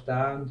ourselves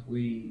down.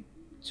 We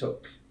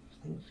took,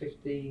 I think,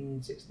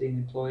 15, 16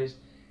 employees.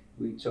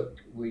 We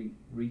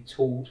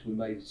retooled. We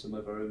made some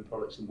of our own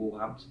products in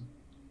Wolverhampton.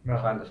 We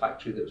found a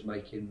factory that was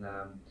making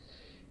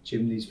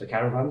chimneys for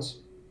caravans,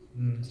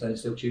 stainless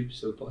steel tubes.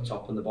 So we put a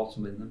top and the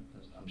bottom in them.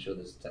 I'm sure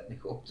there's a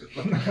technical.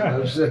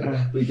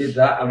 We did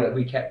that, and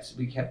we kept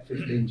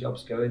 15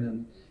 jobs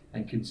going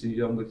and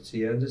continued on with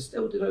tea-urns, and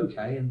still did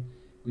okay. And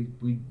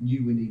we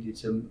knew we needed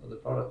some other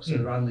products.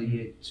 So around the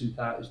year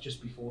 2000, it was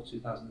just before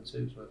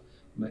 2002, so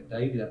we met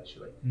David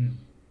actually.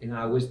 In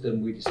our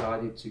wisdom, we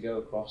decided to go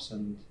across,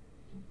 and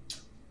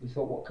we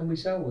thought, what can we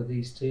sell with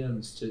these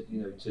tea-urns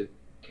to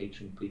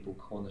catering people,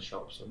 corner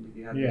shops, and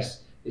we had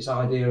this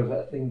idea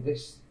of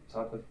this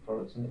type of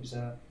product, and it was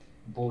a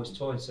boy's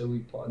toy. So we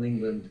put an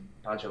England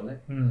badge on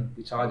it.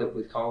 We tied up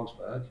with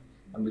Carlsberg,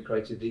 and we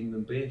created the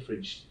England beer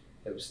fridge.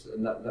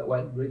 That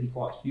went really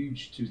quite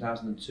huge.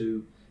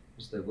 2002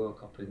 was the World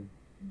Cup in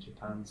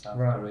Japan, South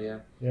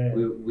Korea.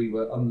 We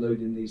were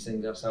unloading these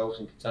things ourselves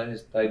in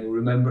containers. Dave will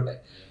remember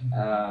it.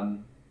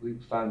 We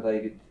found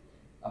David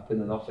up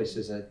in an office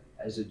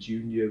as a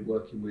junior,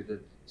 working with a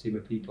team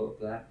of people up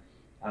there,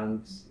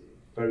 and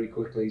very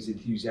quickly he's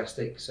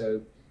enthusiastic.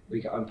 So we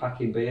got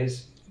unpacking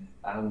beers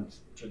and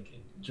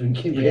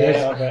drinking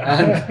beers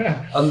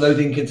and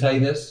unloading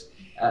containers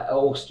at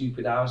all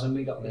stupid hours, and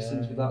we got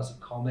listings with lots of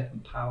Comet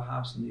and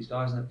Powerhouse and these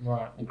guys,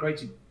 and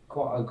created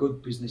quite a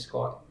good business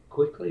quite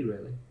quickly,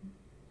 really.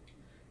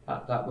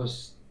 That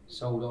was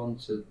sold on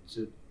to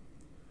the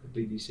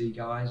BBC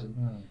guys,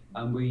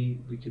 and we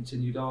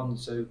continued on.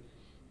 So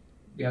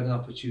we had an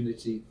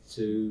opportunity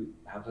to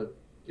have a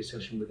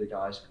discussion with the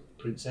guys.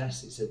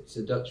 Princess, it's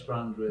a Dutch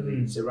brand, really.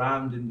 It's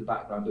around in the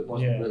background, but it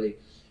wasn't really.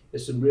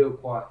 There's some real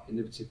quite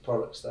innovative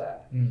products there.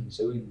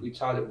 So we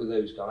tied up with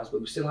those guys, but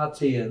we still had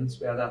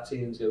tea-urns. We had our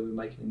tea-urns we were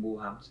making in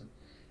Wolverhampton.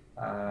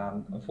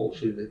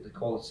 Unfortunately, the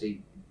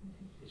quality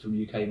from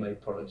UK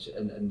made products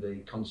and the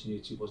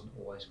continuity wasn't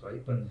always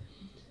great. But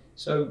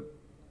so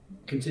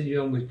continued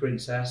on with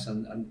Princess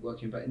and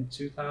working. But in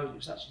 2000, it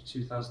was actually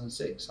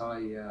 2006. I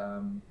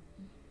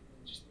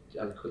just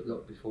had a quick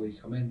look before you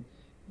come in.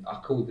 I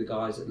called the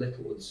guys at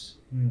Littlewoods.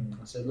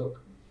 I said, look,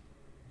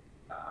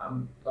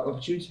 I've got an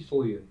opportunity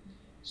for you.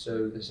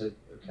 So they said,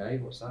 okay,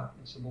 what's that?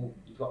 I said, well,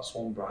 you've got a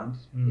Swan brand,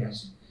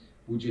 yes.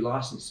 Would you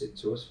license it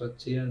to us for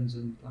tea-urns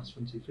and glass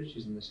fronted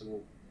fridges? And they said,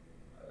 well,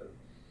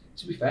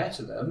 to be fair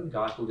to them, a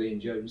guy called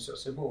Ian Jones sort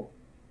of said, well,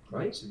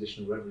 great, it's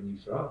additional revenue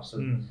for us,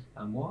 and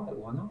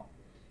why not?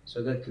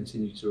 So they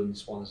continued to run the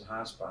Swan as a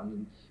house brand,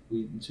 and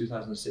in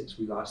 2006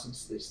 we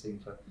licensed this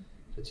thing for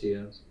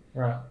tea-urns.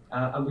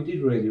 And we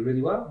did really,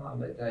 really well. I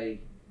mean,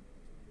 they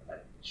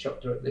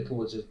shopped at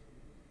Littlewoods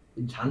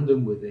in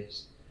tandem with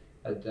this.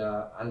 Had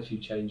a few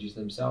changes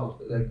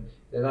themselves, but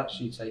they'd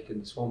actually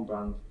taken the Swan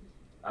brand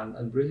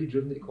and really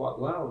driven it quite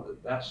well.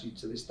 They actually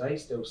to this day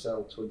still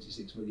sell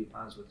 £26 million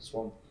worth of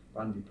Swan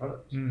branded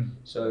products.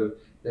 So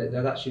they'd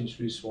actually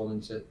introduced Swan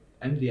into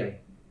MDA,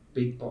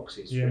 big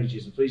boxes,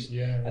 fridges and freezers,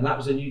 and that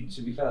was a new.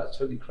 To be fair, that's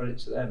totally credit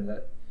to them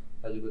that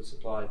they had a good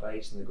supply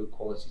base and a good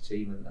quality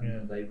team,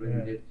 and they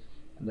really did.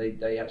 And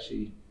they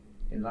actually,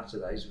 in latter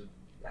days,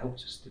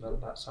 helped us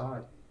develop that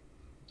side.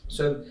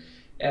 So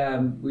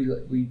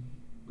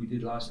we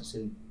did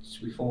licensing.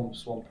 We formed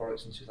Swan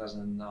Products in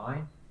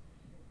 2009.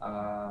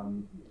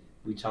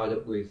 We tied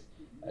up with.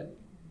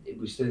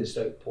 We're still in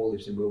Stoke. Paul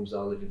lives in Wilmsdale.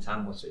 I live in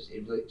Tamworth. So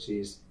it literally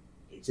is.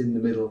 It's in the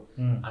middle,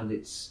 and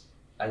it's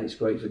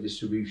great for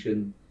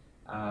distribution,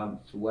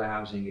 for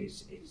warehousing.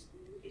 It's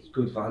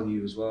good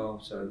value as well.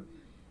 So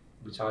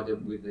we tied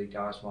up with the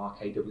guys from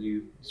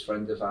RKW. His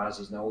friend of ours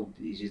is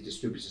he's his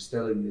distributor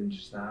still in the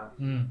industry now,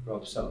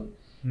 Rob Sutton.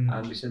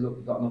 And we said, look,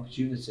 we've got an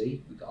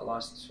opportunity. We've got a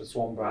license for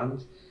Swan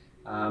brand.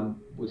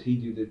 Would he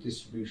do the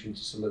distribution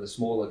to some of the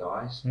smaller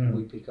guys? And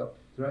we pick up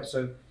the rest.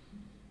 So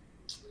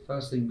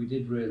first thing we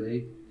did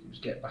really was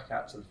get back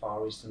out to the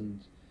Far East,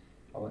 and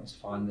I went to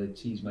find the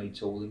Cheesman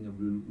tooling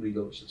and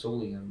relaunched the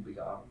tooling, and we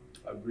got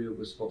a real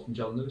good support from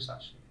John Lewis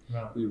actually.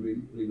 Right. We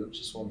relaunched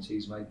the Swan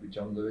Cheesman with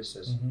John Lewis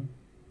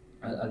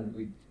and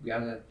we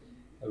had a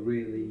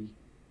really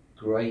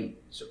great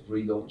sort of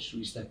relaunch,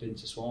 re-step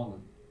into Swan.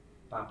 And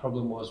our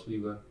problem was we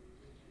were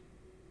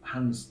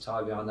hands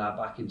tied behind our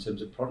back in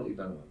terms of product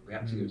development. We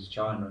had to go to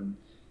China and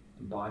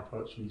buy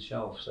products from the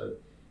shelf. So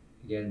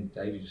again,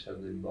 David was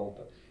heavily involved,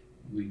 but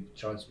we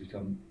tried to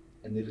become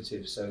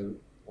innovative. So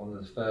one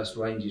of the first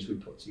ranges we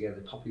put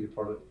together, popular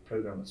product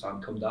program at the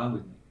time, Come Down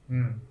With Me.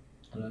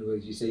 I don't know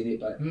if you've seen it,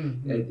 but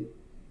you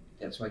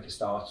had to make a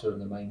starter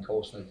and the main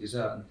course and a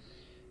dessert. And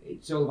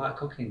it's all about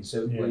cooking.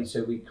 So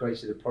we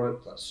created a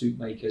product like soup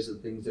makers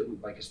and things that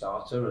would make a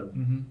starter,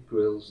 and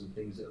grills and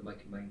things that would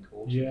make a main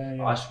course.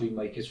 Ice cream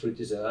makers for a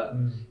dessert,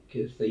 and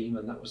a theme,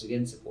 and that was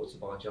again supported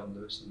by John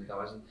Lewis and the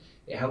guys, and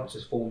it helped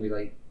us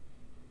formulate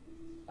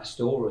a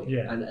story.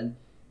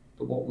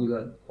 But what we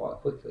learned quite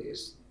quickly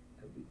is,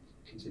 it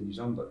continues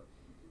on, but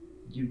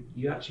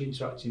you're actually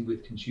interacting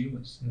with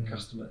consumers and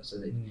customers,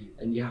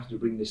 and you have to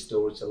bring this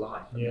story to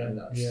life, and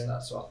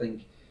that's what I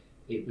think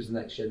it was the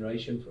next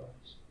generation for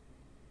us.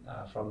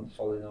 From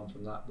following on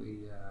from that,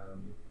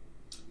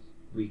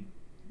 we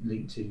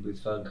linked in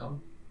with FernCon,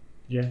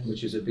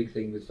 which is a big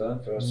thing with Fern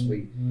for us.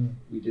 We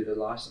did a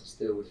license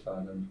deal with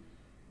Fern, and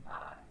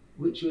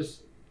which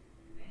was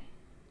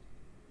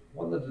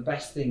one of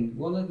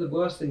the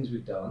worst things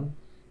we've done,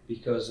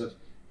 because of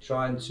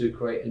trying to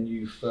create a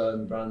new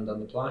Fern brand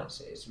on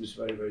appliances was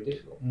very, very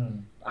difficult.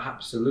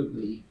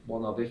 Absolutely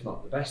one of, if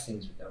not the best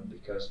things we've done,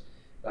 because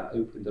that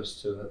opened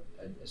us to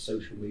a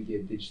social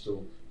media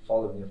digital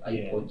following of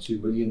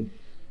 8.2 million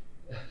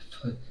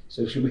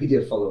social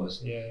media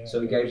followers.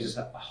 So it gave us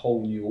a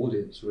whole new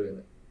audience,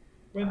 really.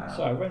 When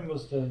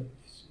was the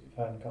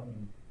Fern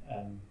Cotton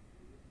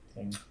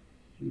thing?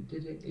 We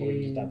did it or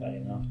you just had that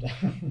in after?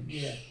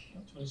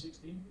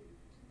 2016.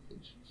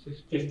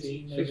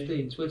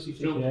 2015.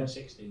 Filmed in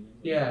 16.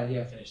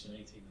 Finished in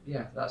 18.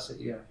 Yeah, that's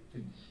it.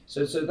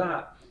 So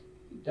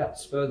that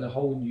spurred a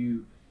whole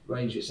new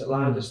range. It's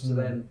allowed us to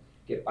then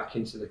get back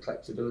into the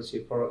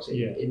collectability of products.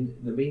 In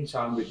the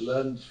meantime, we've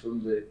learned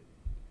from the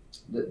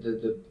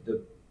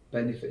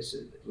benefits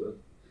of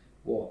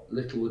what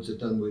Littlewoods have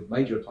done with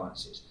major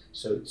appliances.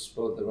 So it's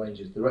spurred the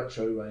ranges, the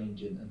retro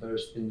range, and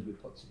various things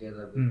we've put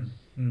together.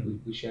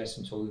 We share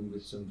some tooling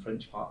with some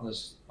French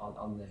partners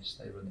on this.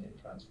 They run it in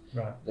France.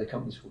 Their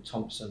company's called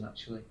Thompson,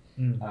 actually.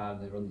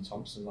 They run the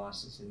Thompson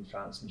license in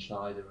France, and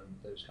Schneider and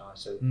those guys.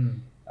 So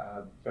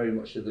very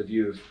much with the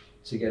view of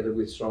together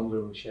with Stronger,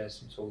 and we share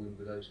some tooling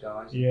with those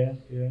guys.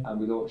 And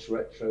we launched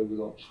Retro, we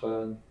launched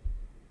Fern,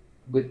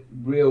 with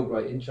real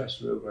great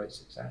interest, real great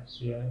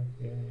success.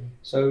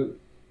 So,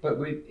 but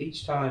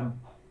each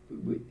time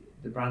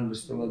the brand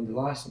was still under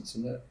license,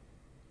 and it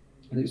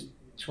was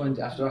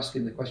after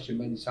asking the question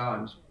many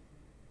times,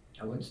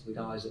 I went to the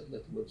guys at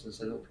Littlewoods and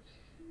said, look,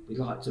 we'd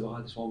like to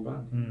buy the Swan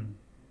brand.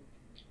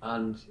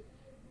 And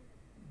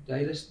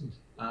they listened.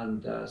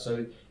 And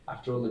so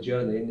after all the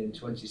journeying in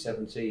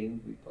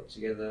 2017, we put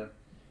together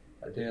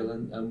a deal,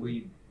 and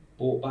we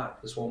bought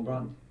back the Swan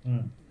brand.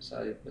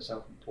 So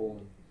myself and Paul,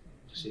 and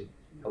obviously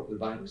helped with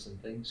banks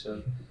and things.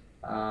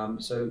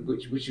 So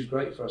which was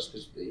great for us,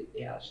 because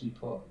it actually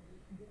put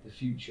the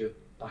future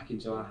back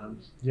into our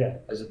hands,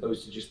 as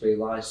opposed to just be a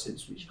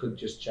license which could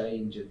just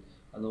change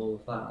and all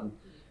of that.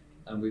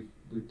 And we've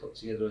put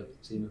together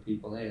a team of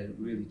people here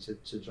really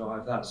to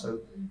drive that. So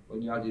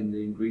when you add in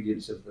the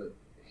ingredients of the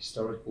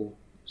historical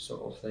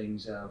sort of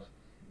things, of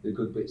the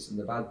good bits and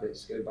the bad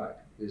bits, go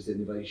back, there's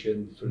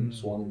innovation from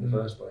Swan in the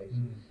first place.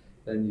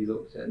 Then you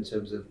looked at in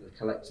terms of the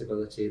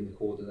collectability and the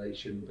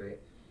coordination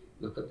bit,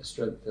 look at the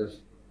strength of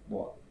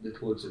what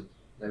Littlewoods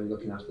they were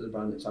looking after the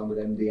brand at the time with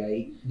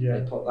MDA.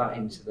 They put that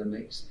into the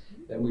mix.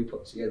 Then we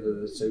put together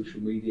the social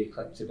media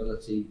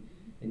collectability,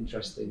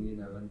 interesting,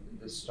 and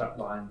the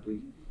strapline.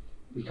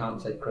 we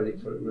can't take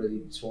credit for it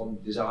really. Swan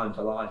Design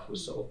for Life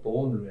was sort of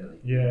born really,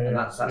 and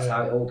that's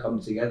how it all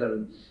comes together,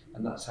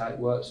 and that's how it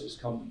works. It's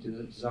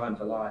Design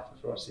for Life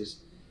for us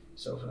is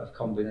sort of a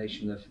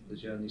combination of the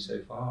journey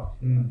so far.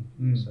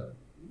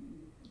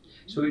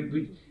 So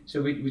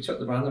we took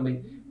the brand, and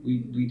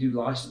we do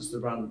license the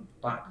brand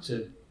back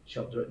to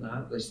Shop Direct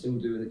now. They still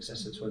do in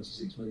excess of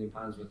 £26 million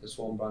worth of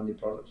Swan branded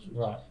products.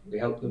 We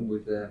help them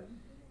with their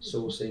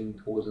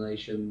sourcing,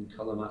 coordination,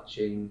 colour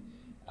matching,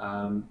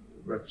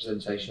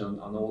 representation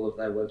on all of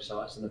their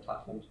websites and the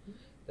platforms.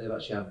 They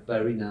actually have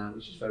Berry now,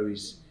 which is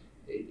Berry's.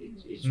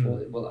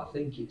 Well, I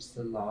think it's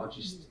the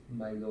largest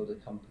mail order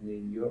company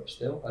in Europe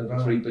still, over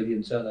 3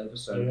 billion turnover,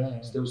 so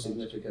still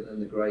significant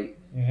and a great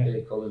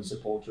vehicle and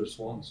supporter of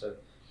Swan. So,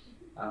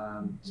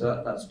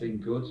 that's been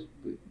good.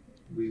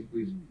 We've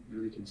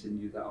really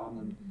continued that on,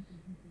 and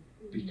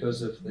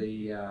because of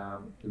the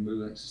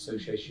Movilex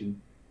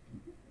Association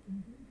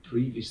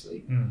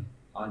previously,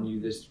 I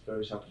knew there's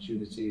various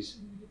opportunities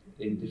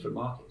in different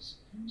markets.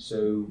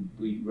 So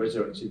we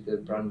resurrected the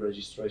brand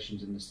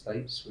registrations in the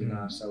States. We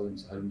now sell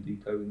into Home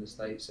Depot in the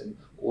States, and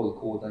all the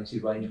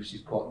coordinated range, which is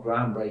quite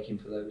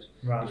groundbreaking for those.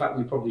 In fact,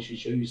 we probably should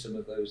show you some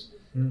of those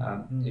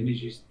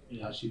images,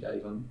 actually,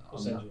 Dave, on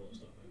that.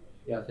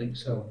 Yeah, I think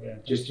so.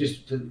 Just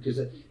because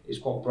it's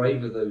quite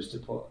brave of those to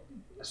put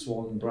a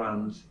Swan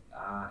brand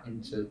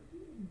into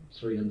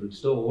 300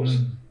 stores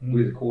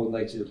with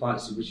coordinated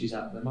appliances, which is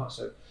out there much.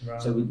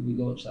 So we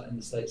launched that in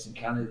the States and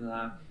Canada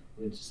now.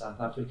 We're into South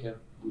Africa.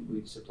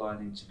 We're supplying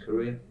into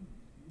Korea.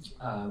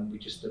 We're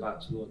just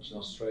about to launch in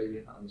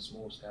Australia on a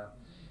small scale.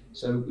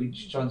 So we're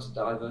just trying to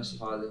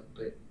diversify a little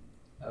bit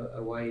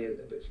away a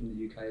bit from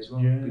the UK as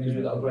well, because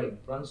we've got a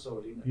great brand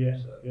story,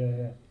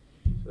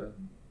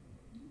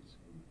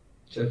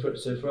 So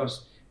for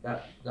us,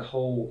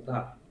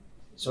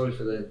 sorry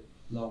for the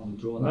long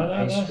drawn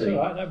out history. That's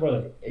all right, no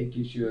bother. It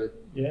gives you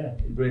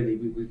really,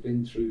 we've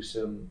been through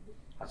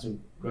had some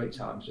great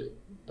times,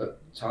 but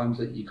times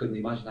that you couldn't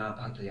imagine how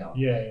bad they are.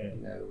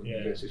 When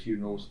you go to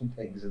funerals and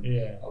things and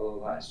all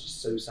of that, it's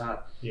just so sad.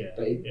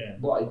 But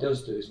what it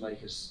does do is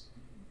make us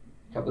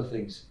a couple of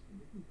things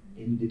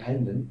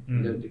independent.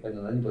 We don't depend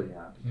on anybody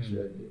now, because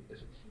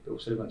but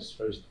also makes us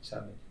very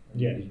determined.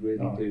 We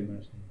really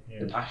do.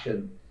 The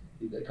passion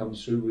that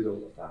comes through with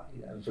all of that,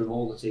 and from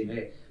all the team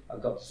here,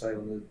 I've got to say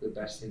one of the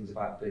best things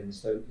about being in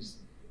Stoke is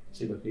the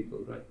team of people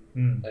are great.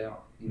 They are,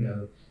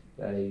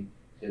 they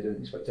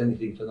don't expect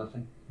anything for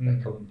nothing. They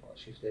come and put a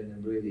shift in,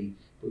 and really,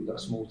 we've got a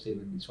small team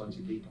of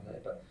 20 people here,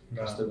 but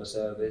customer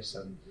service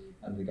and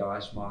the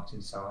guys from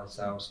marketing side,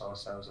 sales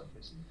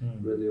office,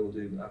 really all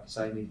do have the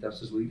same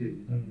ethos as we do.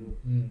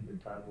 We're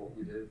proud of what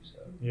we do. So.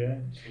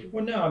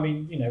 Well, no, I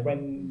mean,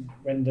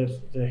 when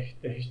the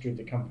history of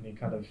the company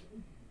kind of,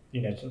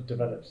 sort of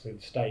develops through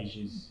the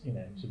stages,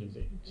 sort of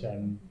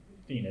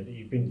that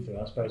you've been through.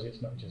 I suppose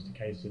it's not just a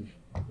case of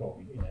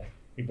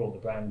we bought the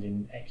brand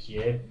in X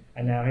year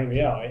and now here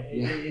we are.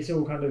 It's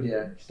all kind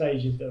of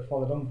stages that have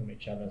followed on from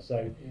each other.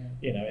 So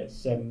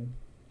it's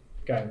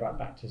going right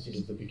back to sort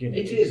of the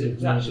beginning.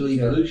 It's actually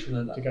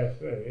evolution to go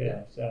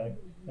through. So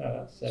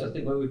I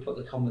think when we put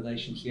the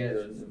combination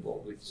together and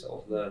what we'd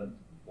sort of learn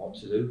what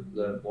to do,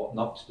 learn what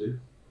not to do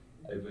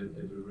over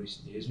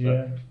recent years.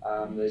 But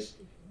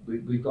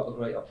we've got a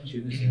great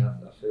opportunity,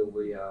 and I feel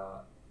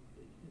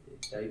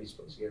David's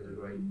put together a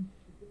great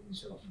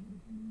sort of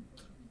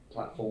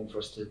platform for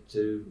us to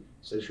do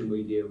social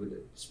media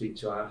speak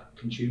to our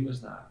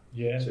consumers now.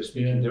 So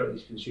speaking directly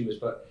to consumers,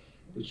 but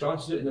we're trying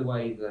to do it in a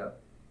way that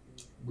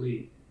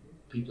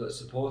people that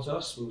support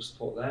us will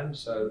support them.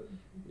 So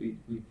we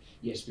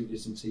did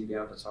some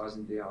TV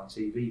advertising,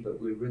 DRTV, but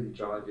we're really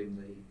driving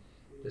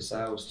the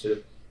sales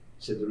to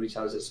the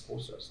retailers that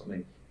support us. I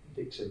mean,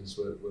 Dixon's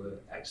were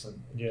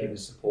excellent in giving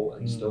us support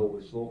in store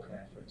with floor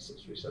care, for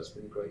instance, which has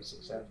been a great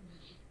success.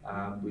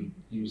 We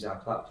use our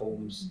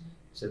platforms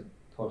to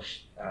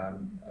push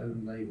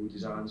own label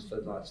designs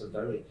for likes of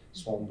very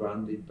Swan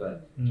branded,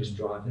 but just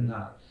driving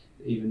that.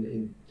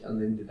 Even on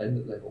the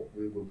independent level,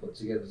 we will put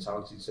together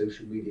targeted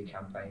social media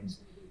campaigns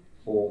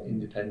for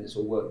independents,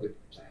 or work with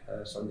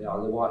Hearst on the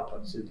Isle of Wight,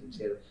 put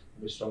together.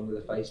 We're strong with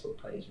a Facebook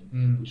page,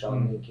 and we try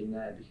and link in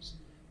there, because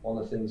one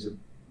of the things that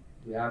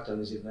we have done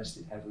is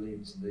invested heavily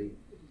into the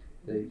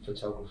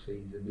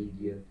photography, the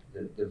media,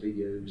 the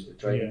videos, the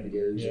training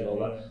videos, and all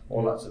that.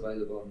 All that's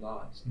available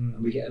online,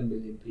 and we get 1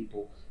 million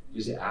people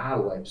visit our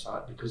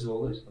website because of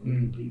all this. 1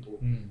 million people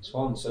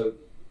Swan. So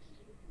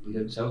we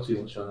don't sell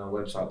too much on our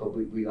website, but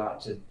we like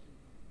to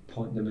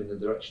point them in the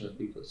direction of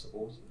people that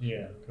support us.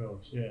 Of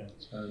course.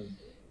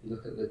 You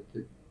look at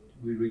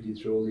we're reading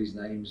through all these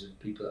names of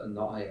people that are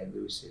not here.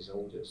 Lewis's,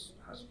 Aldous,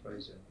 Has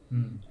Fraser,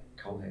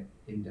 Comet,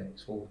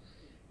 Index. Well,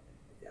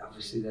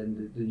 obviously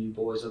then the new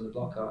boys on the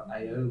block are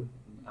AO,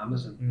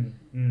 Amazon.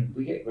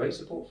 We get great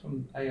support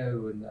from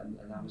AO and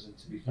Amazon,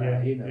 to be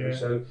fair.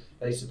 So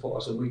they support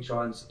us, and we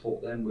try and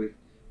support them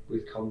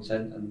with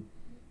content, and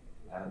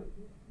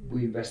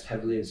we invest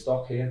heavily in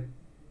stock here.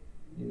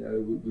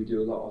 We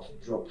do a lot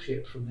of drop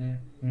ship from here,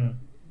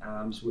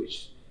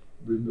 which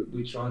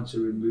we're trying to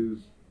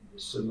remove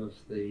some of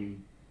the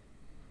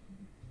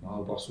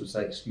my boss would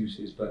say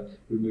excuses, but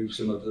remove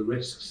some of the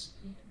risks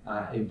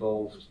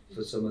involved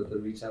for some of the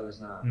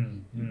retailers now.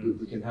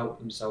 We can help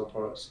them sell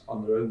products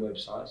on their own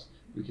websites.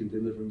 We can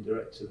deliver them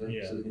direct to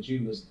the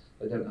consumers.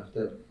 They don't have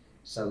to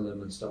sell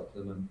them and stock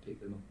them and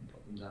pick them up and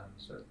put them down.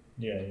 So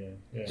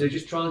so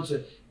just trying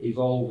to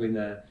evolve in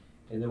a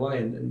way,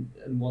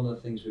 and one of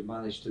the things we've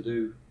managed to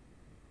do,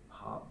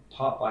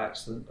 part by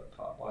accident but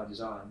part by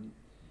design,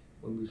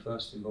 when we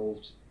first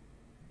involved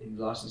in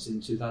licensing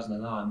in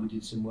 2009, we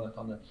did some work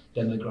on the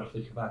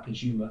demographic of our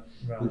consumer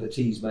with the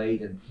teas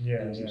made, and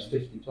it was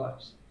 50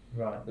 plus.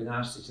 We're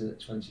now sitting at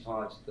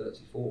 25 to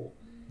 34,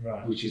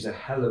 which is a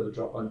hell of a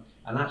drop, and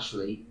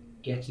actually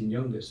getting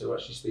younger. So we're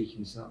actually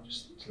speaking to not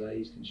just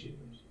today's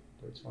consumers,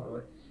 but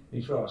tomorrow. I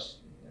mean, for us,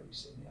 we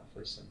sit in the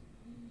office and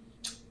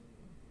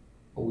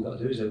all we've got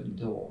to do is open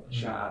the door,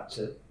 shout out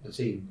to the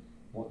team,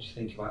 what do you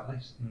think about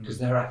this? Because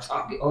they're our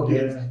target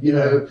audience, you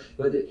know.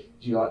 But do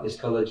you like this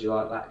colour? Do you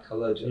like that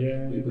colour?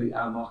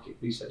 Our market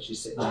research is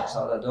sitting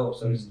outside that door,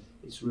 so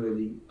it's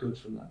really good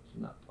from that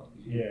point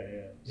of view.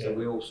 So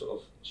we all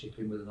sort of chip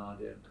in with an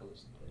idea of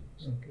colours and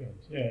things. Oh, good.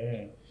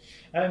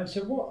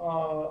 So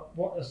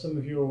what are some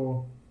of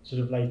your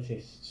sort of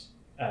latest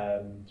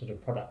sort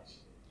of product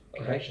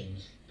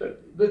collections?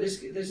 But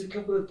there's a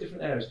couple of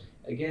different areas.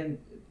 Again,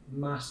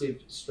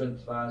 massive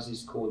strength of ours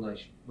is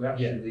coordination. We're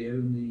actually the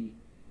only.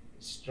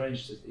 It's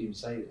strange to even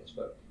say this,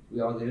 but we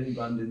are the only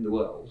brand in the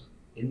world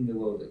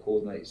that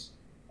coordinates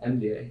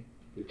MDA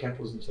with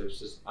kettles and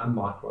toasters and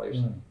microwaves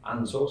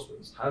and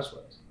saucepans,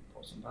 housewares,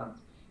 pots and pans.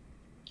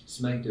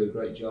 Smeg do a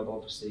great job,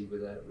 obviously,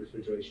 with their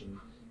refrigeration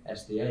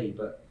SDA,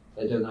 but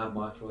they don't have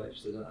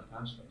microwaves, they don't have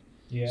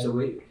housewares. So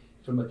we,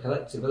 from a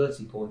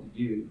collectability point of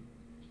view,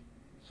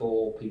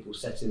 for people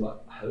setting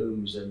up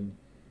homes and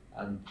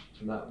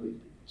from that, we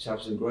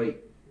have some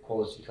great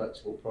quality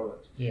collectible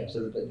product.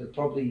 So the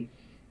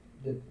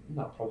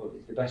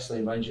best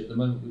selling range at the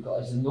moment we've got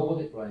is the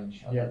Nordic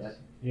range. I'll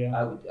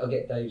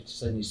get Dave to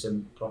send you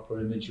some proper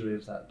imagery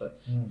of that,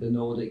 but the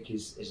Nordic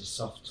is a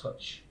soft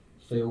touch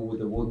feel with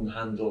a wooden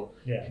handle,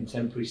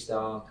 contemporary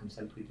style,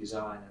 contemporary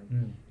design,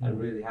 and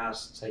really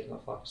has taken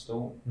off like a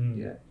storm.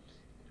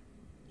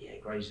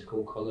 Grey's a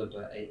cool colour,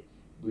 but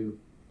we were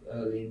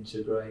early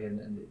into grey,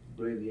 and it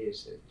really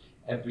is.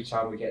 Every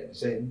time we get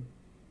this in,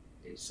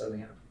 it's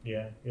selling out.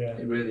 It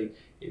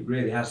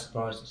really has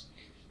surprised us.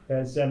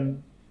 There's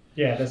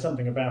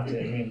something about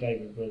it. Me and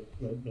David were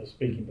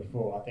speaking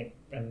before, I think,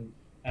 and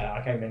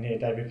I came in here,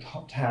 David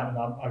popped out, and I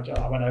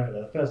went over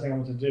there. The first thing I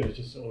wanted to do was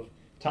just sort of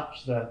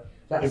touch the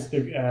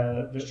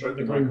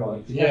green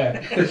one.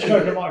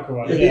 Stroke the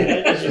microwave.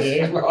 As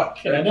you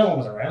do. No one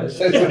was around.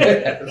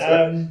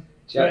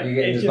 Jack, you're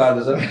getting as bad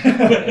as them.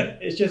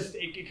 It's just,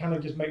 it kind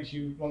of just makes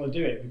you want to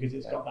do it because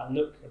it's got that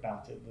look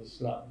about it.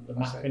 The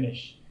matte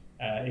finish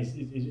is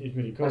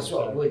really cool. That's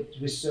what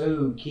we're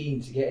so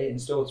keen to get it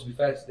installed. To be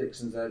fair to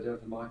Dixon's, they do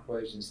have the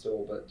microwaves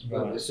installed, but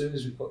as soon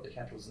as we put the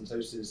kettles and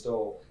toasters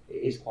installed,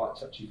 it is quite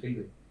touchy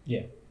feeling.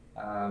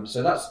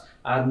 So that's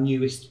our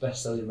newest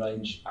best-selling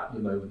range at the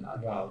moment, I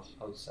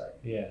would say.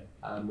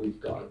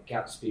 We've got a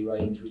Gatsby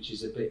range, which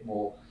is a bit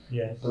more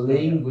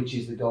bling, which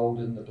is the gold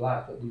and the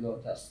black that we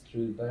got. That's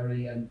through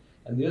Berry, and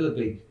the other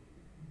big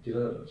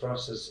development for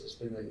us has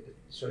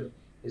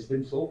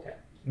been floor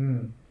care.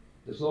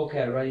 The floor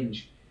care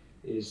range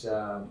is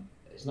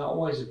it's not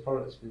always a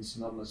product that's been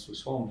synonymous with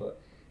Swan, but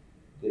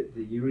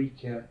the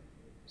Eureka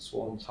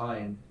Swan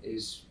tie-in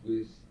is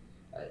with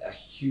a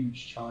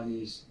huge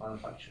Chinese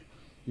manufacturer.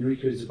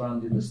 Eureka is a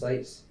brand in the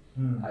States.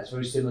 It's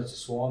very similar to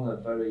Swan, a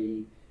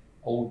very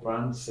old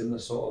brand, similar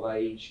sort of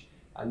age,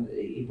 and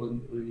it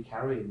wouldn't really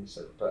carry in this,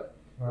 but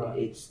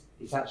it's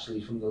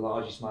actually from the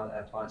largest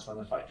appliance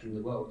manufacturer in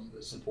the world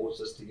that supports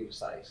us to give us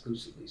that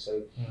exclusively.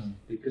 So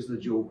because of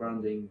the dual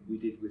branding we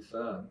did with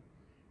Fern,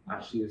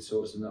 actually it's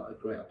also not a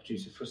great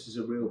opportunity for us. Is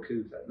a real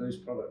coup that those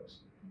products.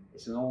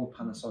 It's an old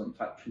Panasonic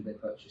factory they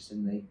purchased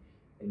in the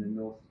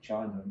north of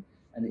China,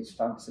 and it's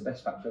the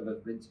best factory I've ever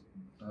been to.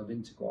 I've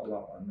been to quite a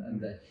lot,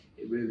 and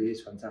it really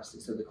is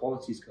fantastic. So the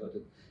quality is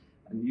good,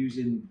 and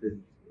using the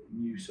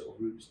new sort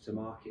of routes to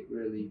market,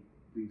 really,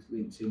 we've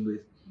linked in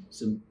with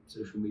some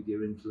social media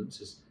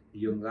influencers. The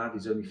young lad,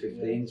 he's only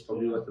 15, it's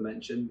probably worth a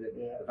mention.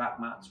 The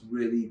Vatmat's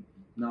really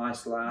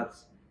nice lad,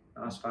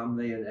 nice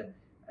family, and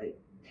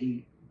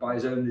he, by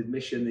his own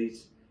admission, he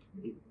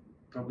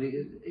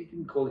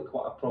can call it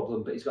quite a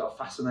problem, but he's got a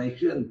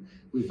fascination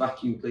with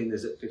vacuum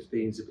cleaners at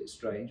 15. Is a bit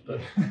strange, but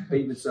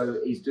even so,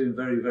 he's doing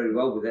very, very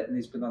well with it, and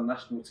he's been on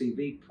national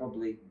TV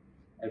probably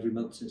every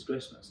month since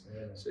Christmas.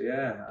 So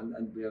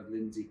and we have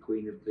Lindsay,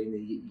 Queen of Cleaner.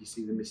 You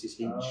see the Mrs.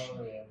 Hinch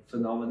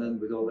phenomenon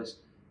with all this,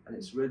 and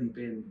it's really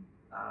been.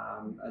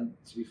 And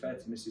to be fair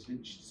to Mrs.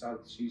 Hinch,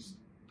 she's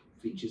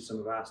featured some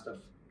of our stuff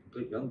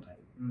completely unpaid.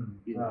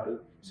 You know,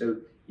 so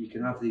you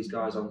can have these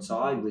guys on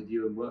side with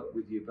you and work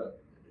with you,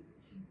 but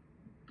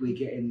we're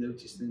getting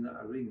noticed in that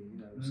arena, you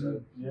know.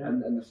 So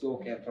and the floor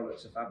care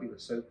products are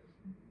fabulous. So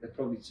they're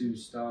probably two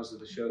stars of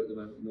the show at the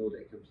moment,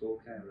 Nordic and floor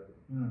care.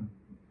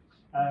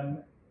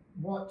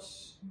 What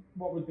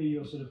would be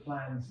your sort of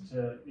plans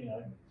to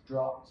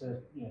drive to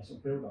sort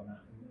of build on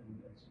that and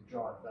sort of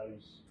drive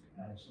those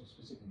sort of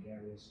specific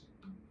areas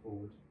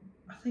forward?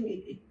 I think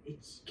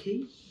it's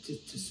key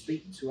to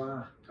speak to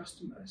our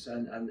customers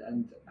and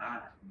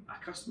our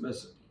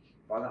customers.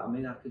 By that I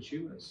mean our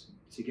consumers,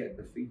 to get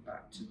the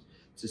feedback,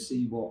 to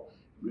see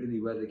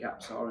where the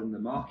gaps are in the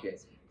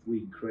market.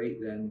 We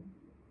create then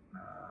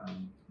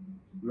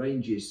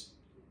ranges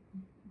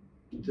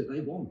that they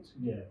want.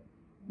 Yeah.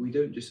 We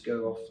don't just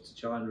go off to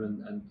China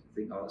and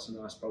think, oh, that's a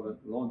nice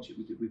product, launch it.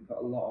 We put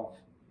a lot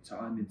of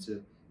time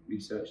into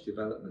research,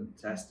 development,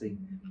 testing,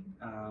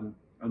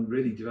 and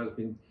really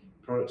developing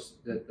products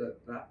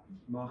that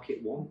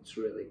market wants,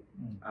 really.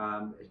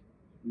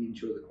 We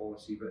ensure the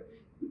quality, but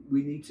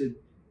we need to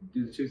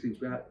do the two things.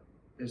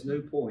 There's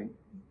no point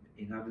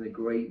in having a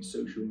great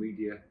social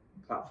media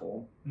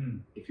platform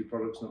if your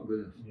product's not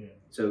good enough. Yeah.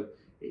 So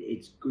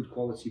it's good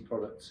quality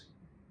products,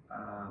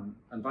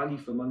 and value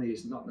for money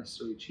is not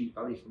necessarily cheap.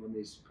 Value for money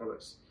is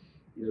products.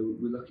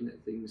 We're looking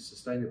at things.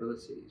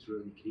 Sustainability is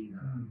really key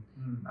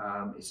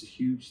now. It's a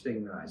huge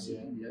thing now.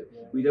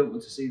 We don't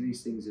want to see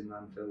these things in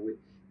landfill.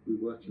 We're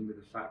working with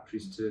the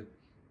factories to.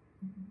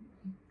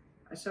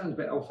 It sounds a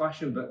bit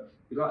old-fashioned, but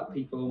we like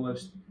people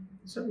almost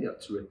certainly not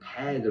to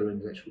repair their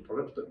intellectual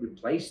products, but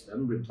replace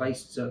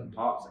certain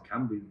parts that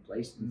can be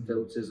replaced, and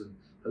filters and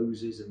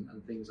hoses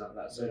and things like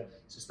that. So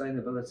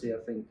sustainability,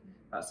 I think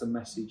that's a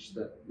message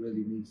that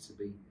really needs to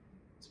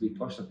be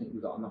pushed. I think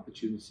we've got an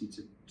opportunity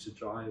to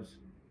drive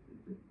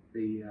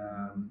the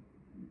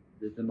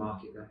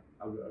market there.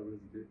 I really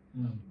do.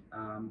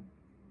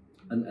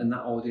 And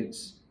that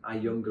audience, our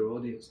younger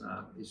audience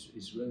now,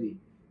 is really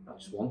not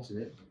just wanting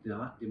it, but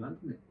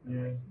demanding it.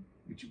 Yeah.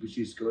 Which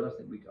is good. I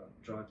think we got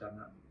to drive down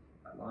that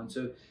line.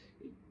 So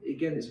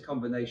again, it's a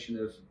combination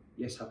of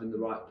having the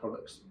right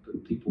products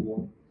that people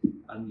want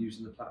and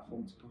using the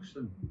platform to push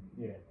them.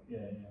 Yeah.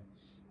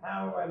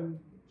 How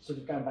sort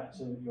of going back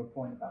to your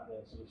point about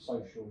the sort of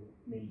social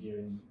media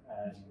and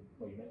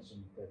you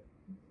mentioned the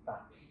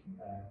back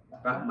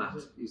mat.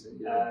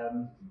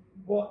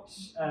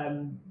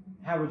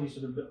 How would you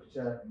sort of look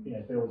to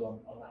build on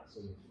that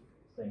sort of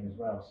thing as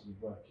well? Sort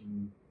of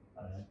working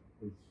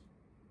with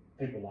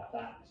people like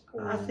that.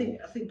 I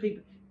think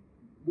people,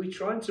 we're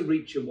trying to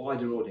reach a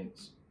wider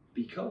audience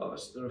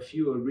because there are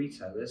fewer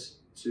retailers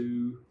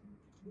to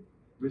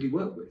really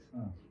work with.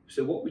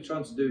 So what we're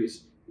trying to do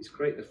is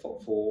create the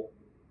footfall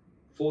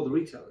for the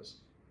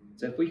retailers.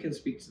 So if we can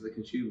speak to the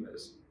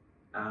consumers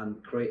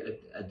and create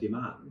a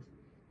demand.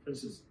 For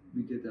instance,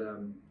 we did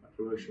a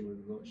promotion when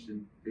we launched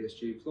in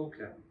PSG Floor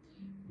Care.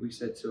 We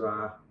said to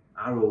our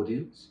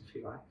audience, if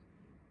you like,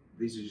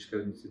 these are just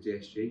going to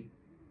DSG,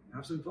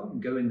 have some fun,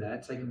 go in there,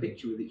 take a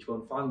picture with each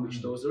one, find which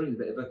stores they're in, a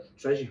bit of a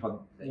treasure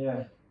hunt thing.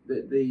 Yeah.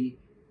 We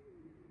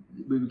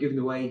were giving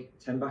away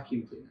 10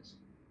 vacuum cleaners.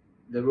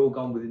 They were all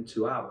gone within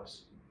 2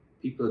 hours.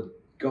 People had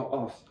got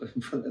off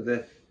in front of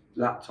their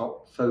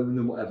laptop, phone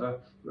and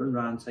whatever, run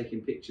around taking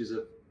pictures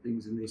of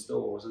things in these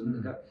stores.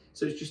 And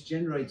so it's just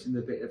generating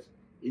a bit of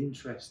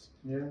interest.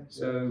 Yeah.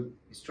 So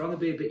it's trying to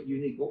be a bit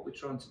unique. What we're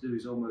trying to do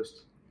is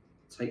almost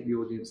take the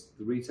audience to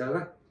the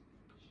retailer,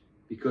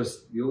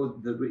 because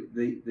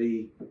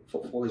the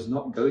footfall is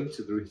not going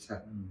to the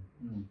retailer.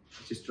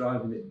 It's just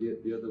driving it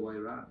the other way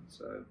around.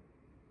 So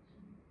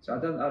it's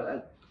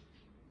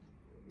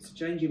a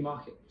changing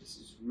market.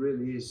 This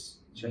really is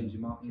a changing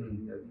market.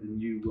 The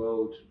new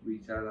world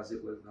retail, as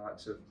it were, the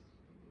likes of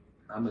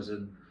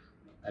Amazon,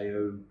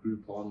 AO,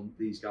 Groupon,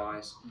 these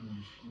guys.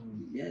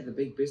 The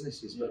big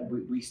businesses, but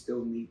we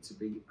still need to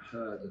be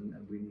heard,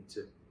 and we need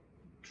to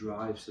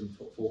drive some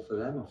footfall for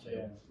them. I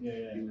feel.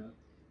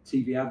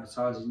 TV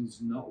advertising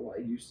is not what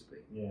it used to be.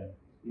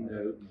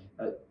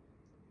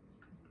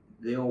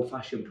 The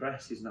old-fashioned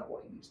press is not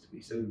what it used to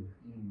be. So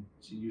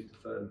to use the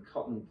firm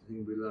cotton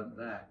thing we learnt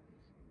there,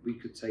 we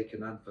could take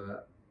an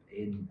advert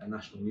in a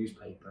national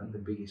newspaper, and the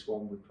biggest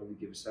one would probably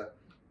give us a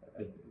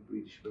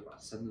reach of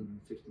about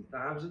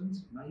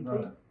 750,000, maybe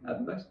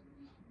at best.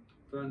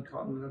 Fern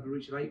Cotton would have a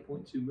reach of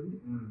 8.2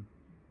 million.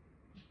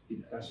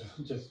 That's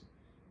just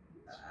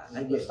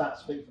the stats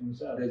speak for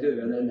themselves. They do,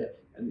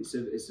 and it's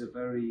a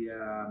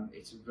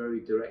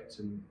very direct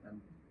and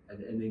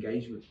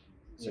engagement.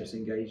 So it's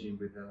engaging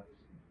with our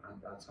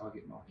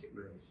target market,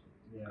 really.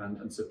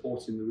 And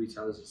supporting the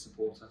retailers that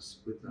support us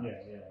with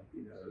that.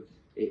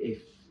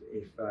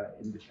 If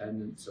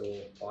independents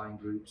or buying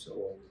groups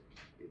or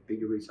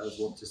bigger retailers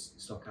want to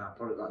stock our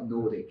product, like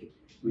Nordic,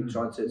 we're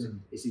trying to.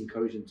 It's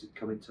encouraging to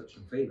come in touch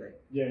and feel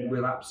it.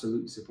 We'll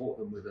absolutely support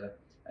them with a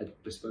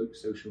bespoke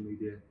social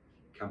media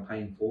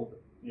campaign for them.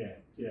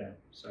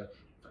 So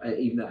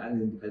even at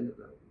an independent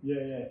level.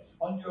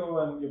 On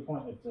your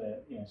point of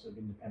the sort of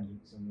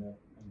independence and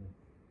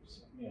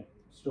the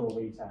store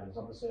retailers,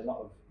 obviously a lot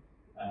of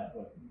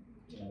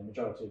the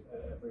majority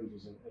of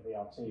readers of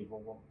ERT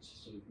will want to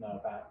sort of know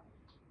about.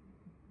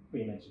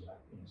 You mentioned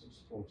about sort of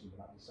supporting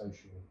about the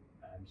social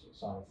sort of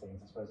side of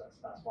things. I suppose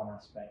that's one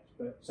aspect.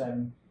 But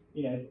do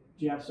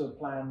you have sort of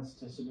plans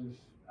to sort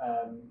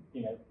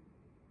of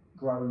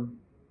grow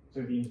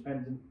through the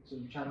independent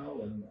sort of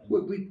channel? And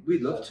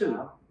we'd love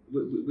to.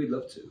 we'd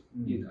love to.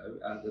 You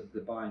know,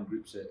 the buying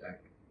groups are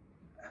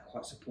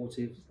quite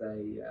supportive. They're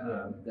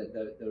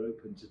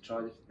open to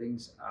try different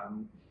things,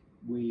 and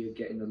we are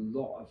getting a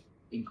lot of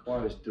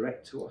inquiries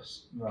direct to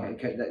us. Right.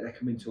 They're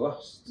coming to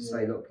us to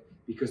say, look,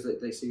 because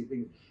they see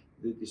things.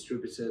 The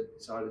distributor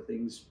side of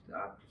things,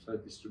 our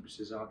preferred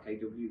distributors,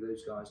 RKW,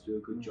 those guys do a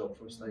good job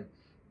for us.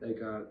 They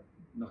go out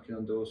knocking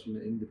on doors from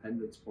an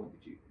independence point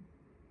of view.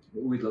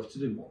 But we'd love to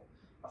do more.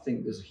 I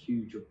think there's a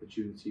huge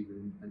opportunity with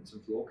independence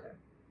and floor care.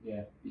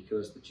 Yeah.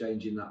 Because the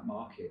change in that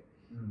market,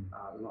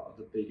 a lot of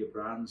the bigger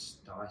brands,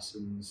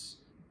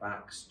 Dyson's,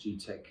 Bax,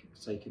 G-Tech, have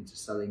taken to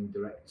selling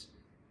direct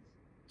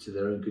to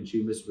their own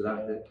consumers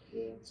without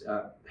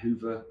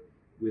Hoover,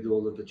 with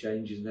all of the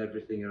changes and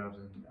everything around,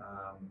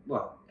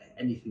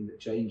 anything that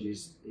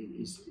changes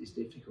is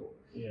difficult.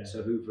 Yeah.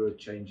 So Hoover are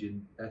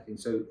changing their thing.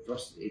 So for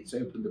us, it's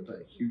opened up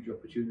a huge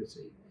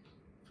opportunity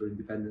for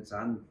independents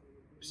and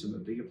some of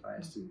the bigger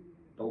players to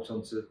bolt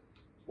onto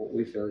what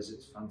we feel is a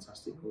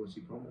fantastic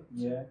quality product.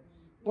 Yeah.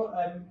 Well,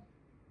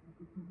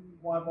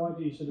 why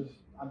do you sort of?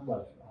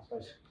 Well, I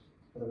suppose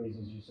for the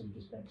reasons you sort of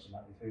just mentioned,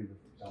 like with Hoover,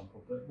 for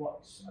example. But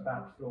what's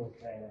about floor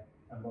care,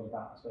 and what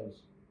about, I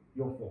suppose,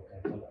 your floor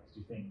care products? Do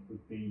you think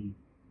would be,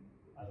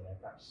 I don't know,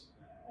 perhaps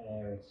an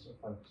area to sort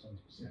of focus on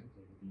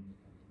specifically with the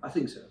independents? I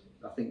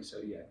think so.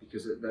 Yeah,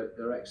 because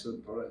they're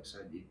excellent products,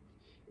 and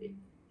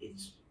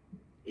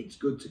it's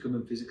good to come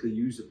and physically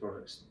use the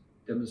products,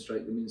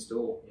 demonstrate them in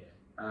store. Yeah.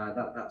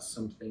 That's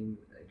something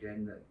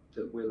again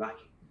that we're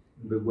lacking.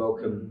 We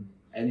welcome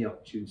any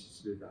opportunity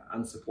to do that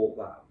and support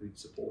that. We'd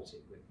support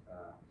it with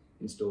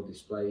in-store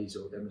displays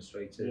or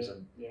demonstrators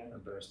and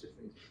various different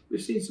things.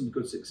 We've seen some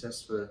good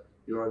success for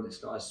your own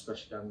guys,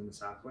 especially down in the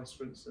southwest,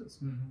 for instance,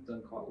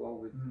 done quite well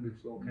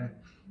with floor care,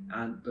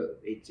 but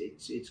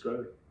it's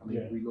growing. I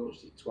mean, we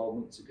launched it 12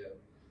 months ago,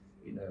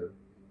 you know,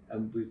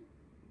 and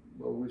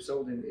we've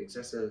sold in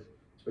excess of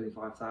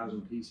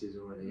 25,000 pieces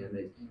already,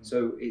 and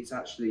so it's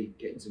actually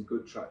getting some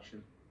good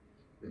traction.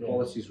 The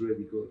quality is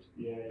really good.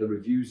 The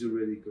reviews are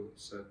really good.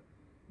 So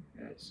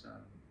it's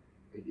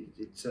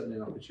certainly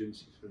an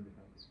opportunity for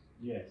independents.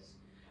 Yes.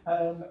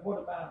 What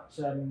about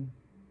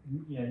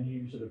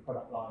new sort of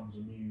product lines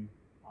and new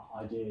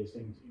ideas,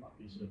 things that you might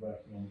be sort of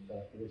working on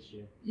for this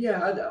year?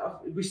 Yeah,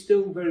 we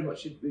still very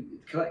much,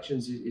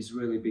 collections is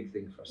really a big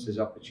thing for us. There's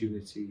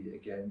opportunity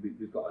again.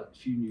 We've got a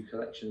few new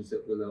collections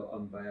that we'll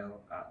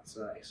unveil at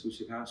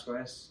Exclusive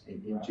Housewares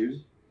in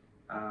June.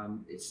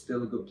 It's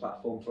still a good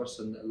platform for us,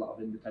 and a lot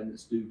of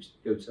independents do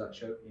go to that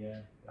show.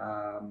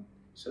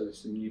 So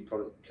there's some new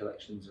product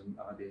collections and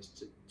ideas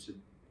to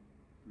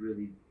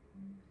really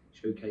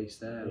showcase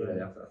there.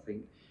 Really, I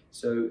think.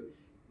 So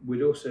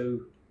we're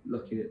also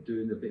looking at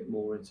doing a bit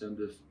more in terms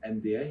of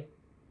MDA.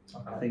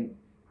 I think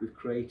we've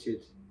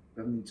created.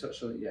 We haven't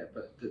touched on it yet,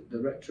 but the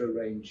retro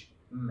range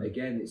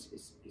again,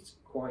 it's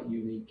quite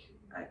unique.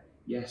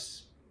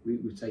 Yes,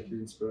 we've taken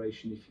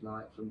inspiration, if you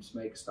like, from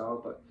Smeg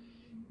style, but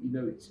you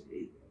know,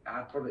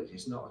 our product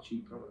is not a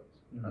cheap product.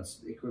 That's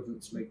the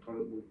equivalent Smeg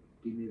product would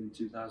be nearly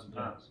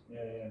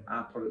 £2,000.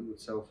 Our product would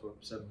sell for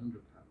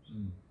 £700.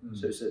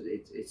 So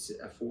it's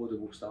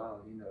affordable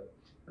style, you know,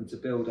 and to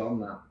build on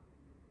that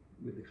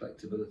with the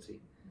collectability.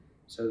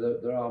 So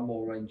there are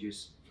more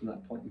ranges from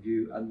that point of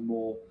view and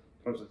more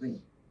products. I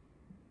think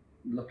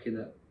looking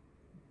at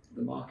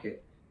the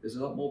market, there's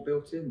a lot more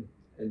built in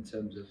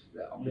terms of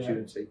that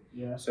opportunity.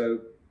 So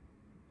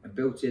a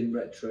built-in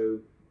retro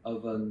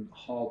oven,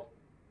 hob,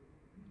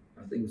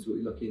 things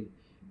we're looking,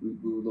 we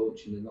will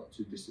launch in the not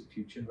too distant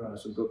future.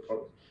 Some good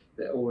products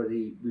that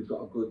already we've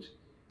got a good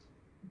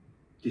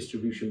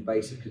distribution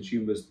base of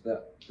consumers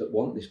that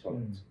want this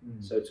product.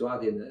 So to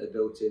add in a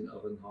built-in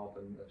oven, hob,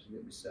 and everything,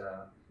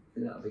 I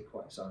think that'll be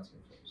quite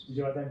exciting for us. Did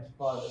you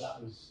identify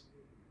that was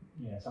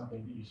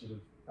something that you sort of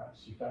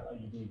perhaps you felt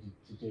like you needed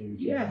to do?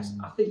 Yes,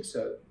 I think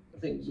so. I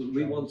think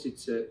we wanted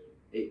to.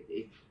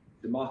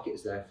 The market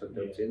is there for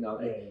built-in. Now,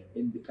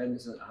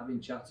 independents,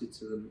 having chatted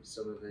to them,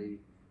 some of the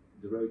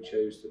road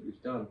shows that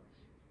we've done,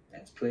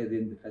 it's clear the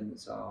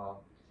independents are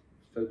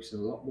focusing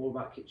a lot more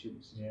about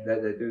kitchens.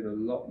 They're doing a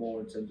lot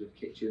more in terms of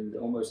kitchen,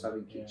 almost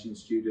having kitchen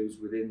studios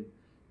within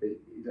the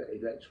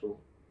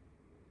electrical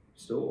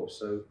store.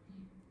 So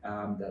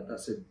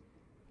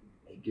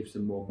it gives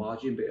them more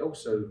margin, but it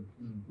also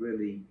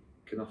really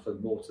can offer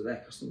more to their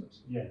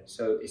customers.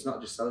 So it's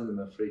not just selling them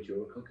a fridge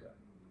or a cooker.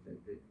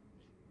 The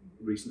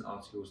recent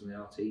articles in the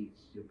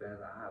RTs, you'll bear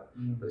that out.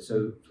 But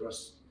so for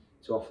us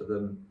to offer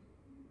them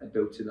a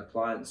built-in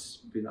appliance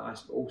would be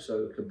nice, but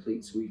also a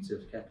complete suite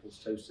of kettles,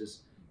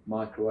 toasters,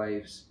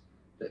 microwaves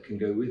that can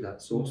go with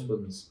that,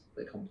 saucepans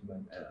that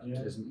complement it.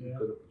 Isn't a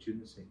good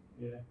opportunity?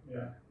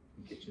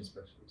 In kitchen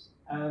specialists.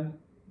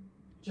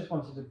 Just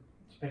wanted to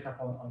pick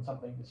up on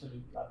something, sort of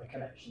like the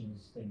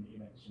collections thing that you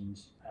mentioned,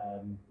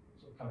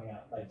 sort of coming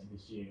out later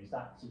this year. Is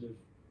that sort of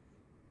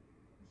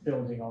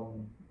building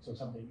on sort of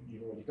something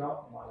you've already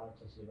got? Am I allowed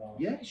to sort of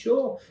ask? Yeah,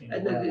 sure.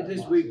 And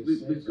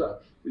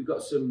we've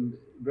got some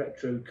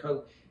retro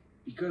colour,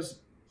 because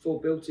for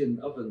built-in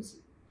ovens,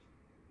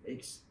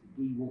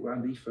 we walk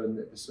around IFA and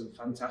there's some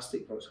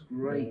fantastic products,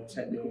 great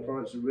technical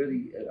products,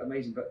 really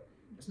amazing, but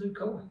there's no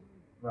colour.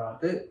 Right.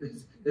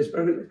 There's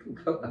very little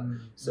colour.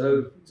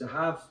 So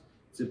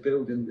to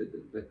build in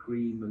the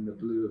cream and the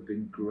blue have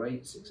been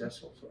great,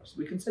 successful for us.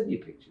 We can send you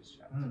pictures,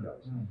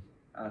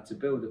 Jack, to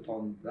build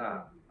upon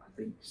that. I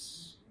think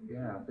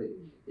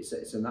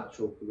it's a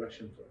natural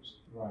progression for us.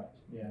 Right.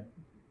 Yeah.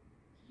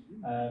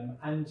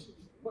 And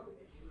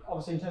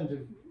obviously, in terms of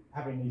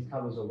having these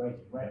colours already,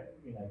 where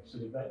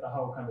sort of the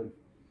whole kind of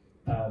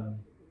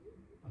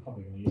I'm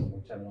probably going to use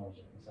more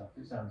terminology myself.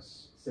 It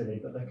sounds silly,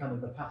 but the kind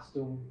of the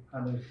pastel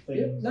kind of things.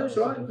 Yeah, no, it's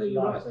right. No,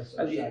 you're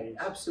right.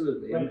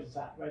 Absolutely. Where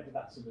did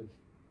that sort of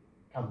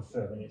come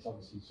through? I mean, it's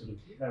obviously sort of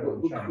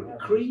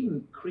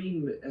very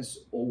cream has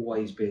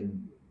always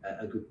been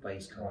a good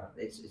base colour.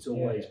 Right. It's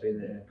always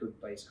been a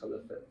good base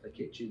colour for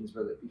kitchens,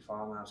 whether it be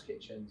farmhouse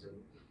kitchens,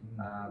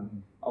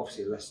 and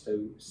obviously less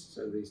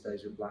so these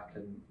days with black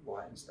and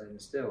white and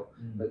stainless steel.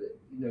 But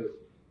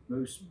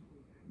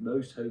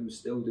most homes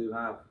still do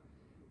have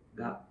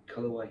that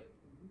colourway,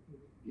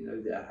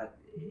 that had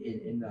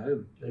in the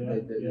home. They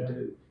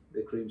do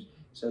the creams.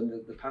 So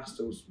the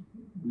pastels,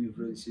 we've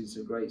really seen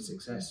some great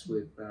success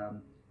with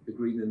the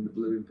green and the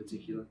blue in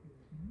particular.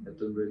 They've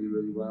done really,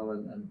 really well,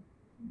 and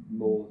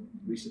more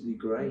recently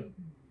grey.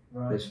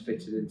 Right. They've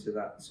fitted into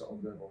that sort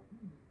of level.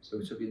 So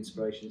we took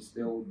inspiration. It's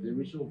the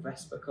original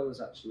Vespa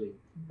colours actually.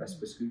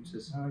 Vespa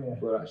scooters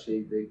were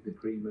actually the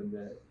cream and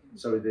the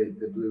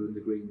blue and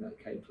the green that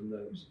came from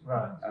those.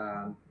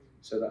 Right.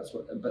 So that's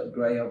but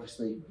grey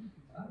obviously.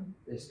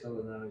 This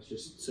colour now is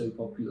just so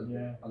popular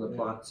on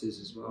appliances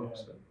as well.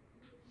 Yeah. So.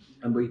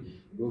 And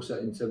we also,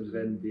 in terms of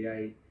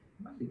NDA,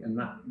 I think a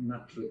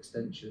natural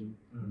extension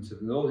to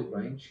the Nordic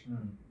range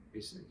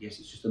is it's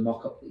just a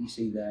mock-up that you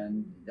see there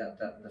and that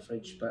the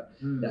fridge, but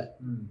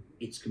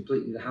it's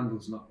completely, the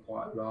handle's not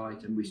quite right,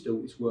 and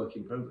it's work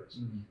in progress.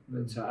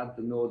 But to add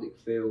the Nordic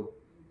feel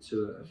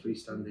to a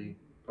freestanding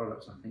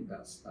product, I think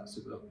that's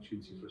a good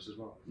opportunity for us as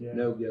well. Yeah.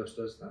 Nobody else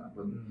does that.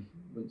 But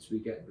once we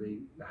get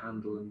the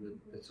handle and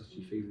the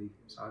touchy-feely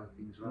side of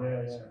things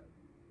right,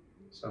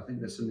 so I think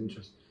there's some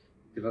interest,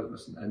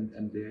 developments and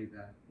MDA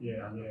there.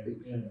 I think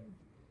we can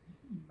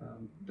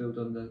build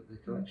on the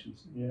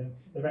collections. Yeah,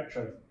 the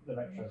retro sort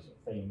of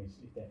theme is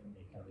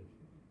definitely kind of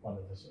one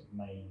of the sort of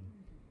main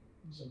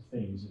sort of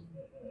themes of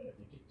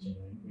the kitchen.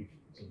 We've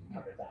sort of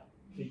covered that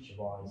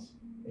feature-wise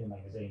in the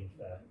magazine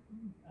for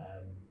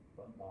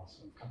the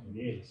last couple of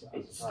years.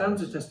 It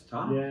stands the test of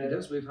time. It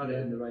does. We've had it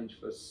in the range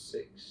for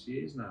 6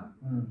 years now,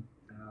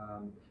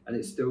 and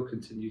it still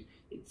continues.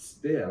 It's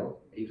still,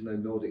 even though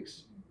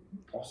Nordic's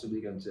possibly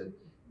going to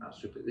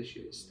outstrip it this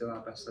year, it's still our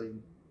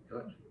best-selling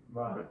collection.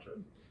 Right. Retro.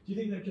 Do you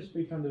think there'll just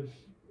be kind of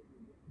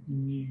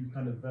new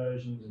kind of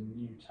versions and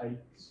new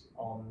takes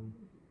on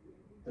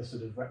the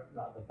sort of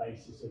like the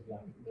basis of like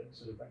the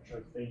sort of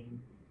retro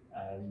theme?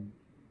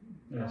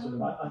 Sort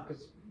of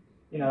because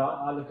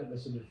I look at the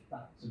sort of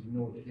that sort of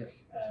Nordic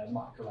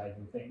microwave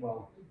and think,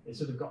 well, it's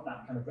sort of got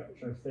that kind of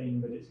retro theme,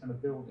 but it's kind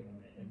of building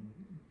on it and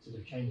sort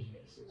of changing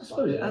it. I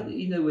suppose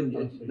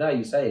when now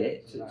you say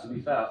it, to be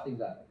fair, I think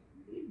that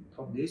it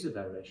probably is a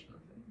variation of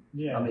it.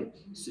 Yeah, I mean,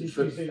 do you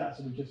see that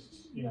sort of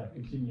just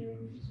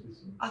continuing?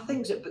 I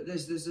think so, but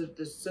there's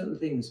certain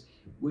things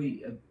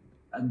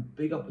and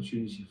big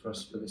opportunity for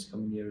us for this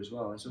coming year as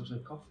well. There's also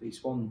coffee.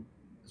 Swan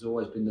has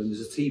always been known as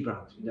a tea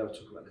brand. We never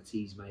talk about the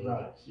teas made,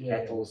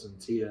 kettles and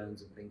tea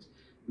urns and things.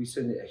 We've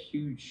seen a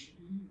huge,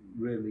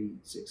 really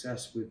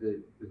success with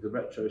the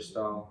retro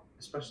style,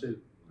 especially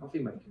coffee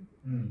making,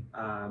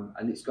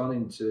 and it's gone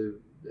into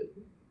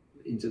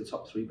the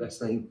top 3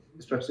 best-selling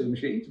espresso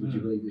machines, would you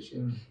believe, this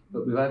year?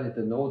 But we've added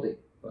the Nordic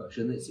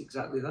version. It's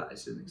exactly that.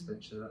 It's an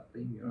extension of that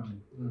theme.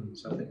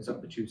 So I think there's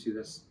opportunity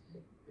that's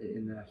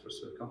in there for us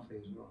for coffee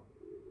as well.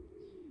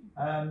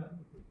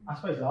 I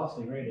suppose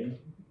lastly, really,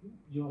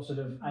 your sort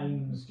of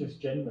aims just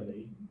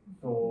generally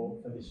for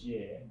this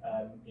year.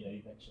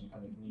 You mentioned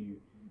kind of new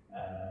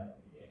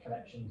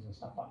collections and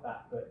stuff like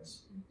that, but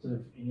sort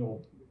of in your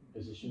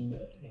position,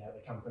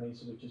 the company,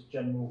 sort of just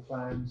general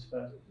plans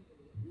for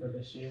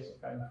this year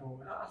going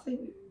forward? I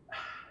think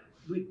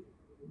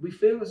we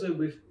feel as though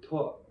we've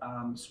put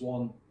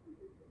Swan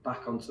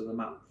back onto the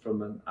map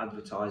from an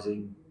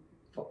advertising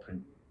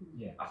footprint.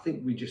 Yeah, I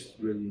think we just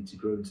really need to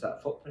grow into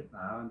that footprint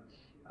now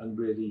and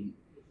really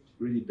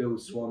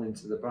build Swan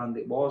into the brand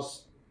it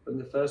was when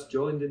they first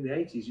joined in the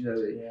 80s.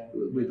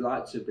 We'd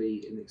like to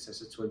be in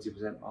excess of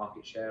 20%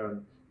 market share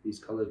on these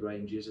coloured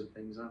ranges and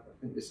things. I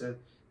think there's a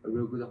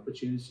real good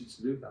opportunity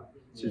to do that.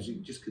 So you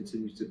just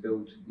continue to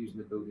build using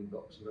the building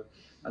blocks of it,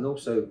 and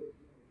also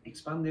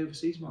expand the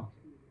overseas market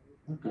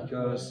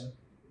because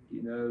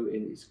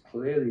it's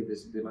clearly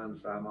there's a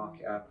demand for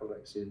our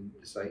products in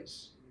the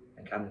States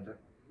and Canada.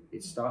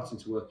 It's starting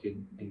to work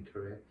in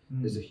Korea.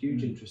 There's a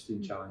huge interest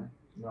in China,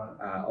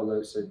 although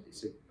it's a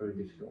very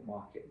difficult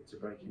market to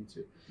break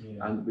into,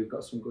 and we've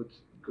got some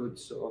good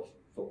sort of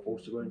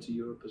footfalls to go into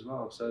Europe as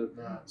well. So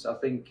I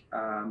think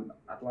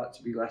I'd like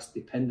to be less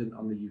dependent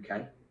on the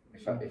UK,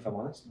 if I'm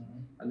honest,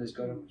 and there's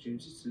got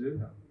opportunities to do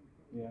that.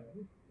 Yeah.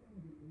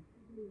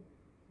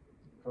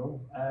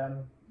 Cool. I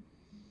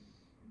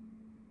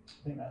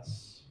think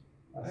that's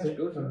it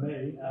good for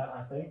me.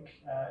 I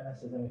think,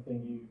 unless there's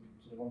anything you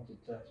sort of wanted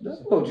to.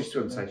 Well, just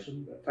to say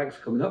thanks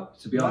for coming up.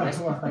 To be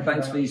honest,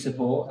 thanks for your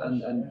support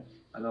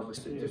and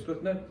obviously just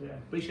good. No,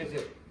 appreciate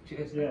it.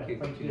 Cheers. Yeah,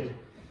 thank you.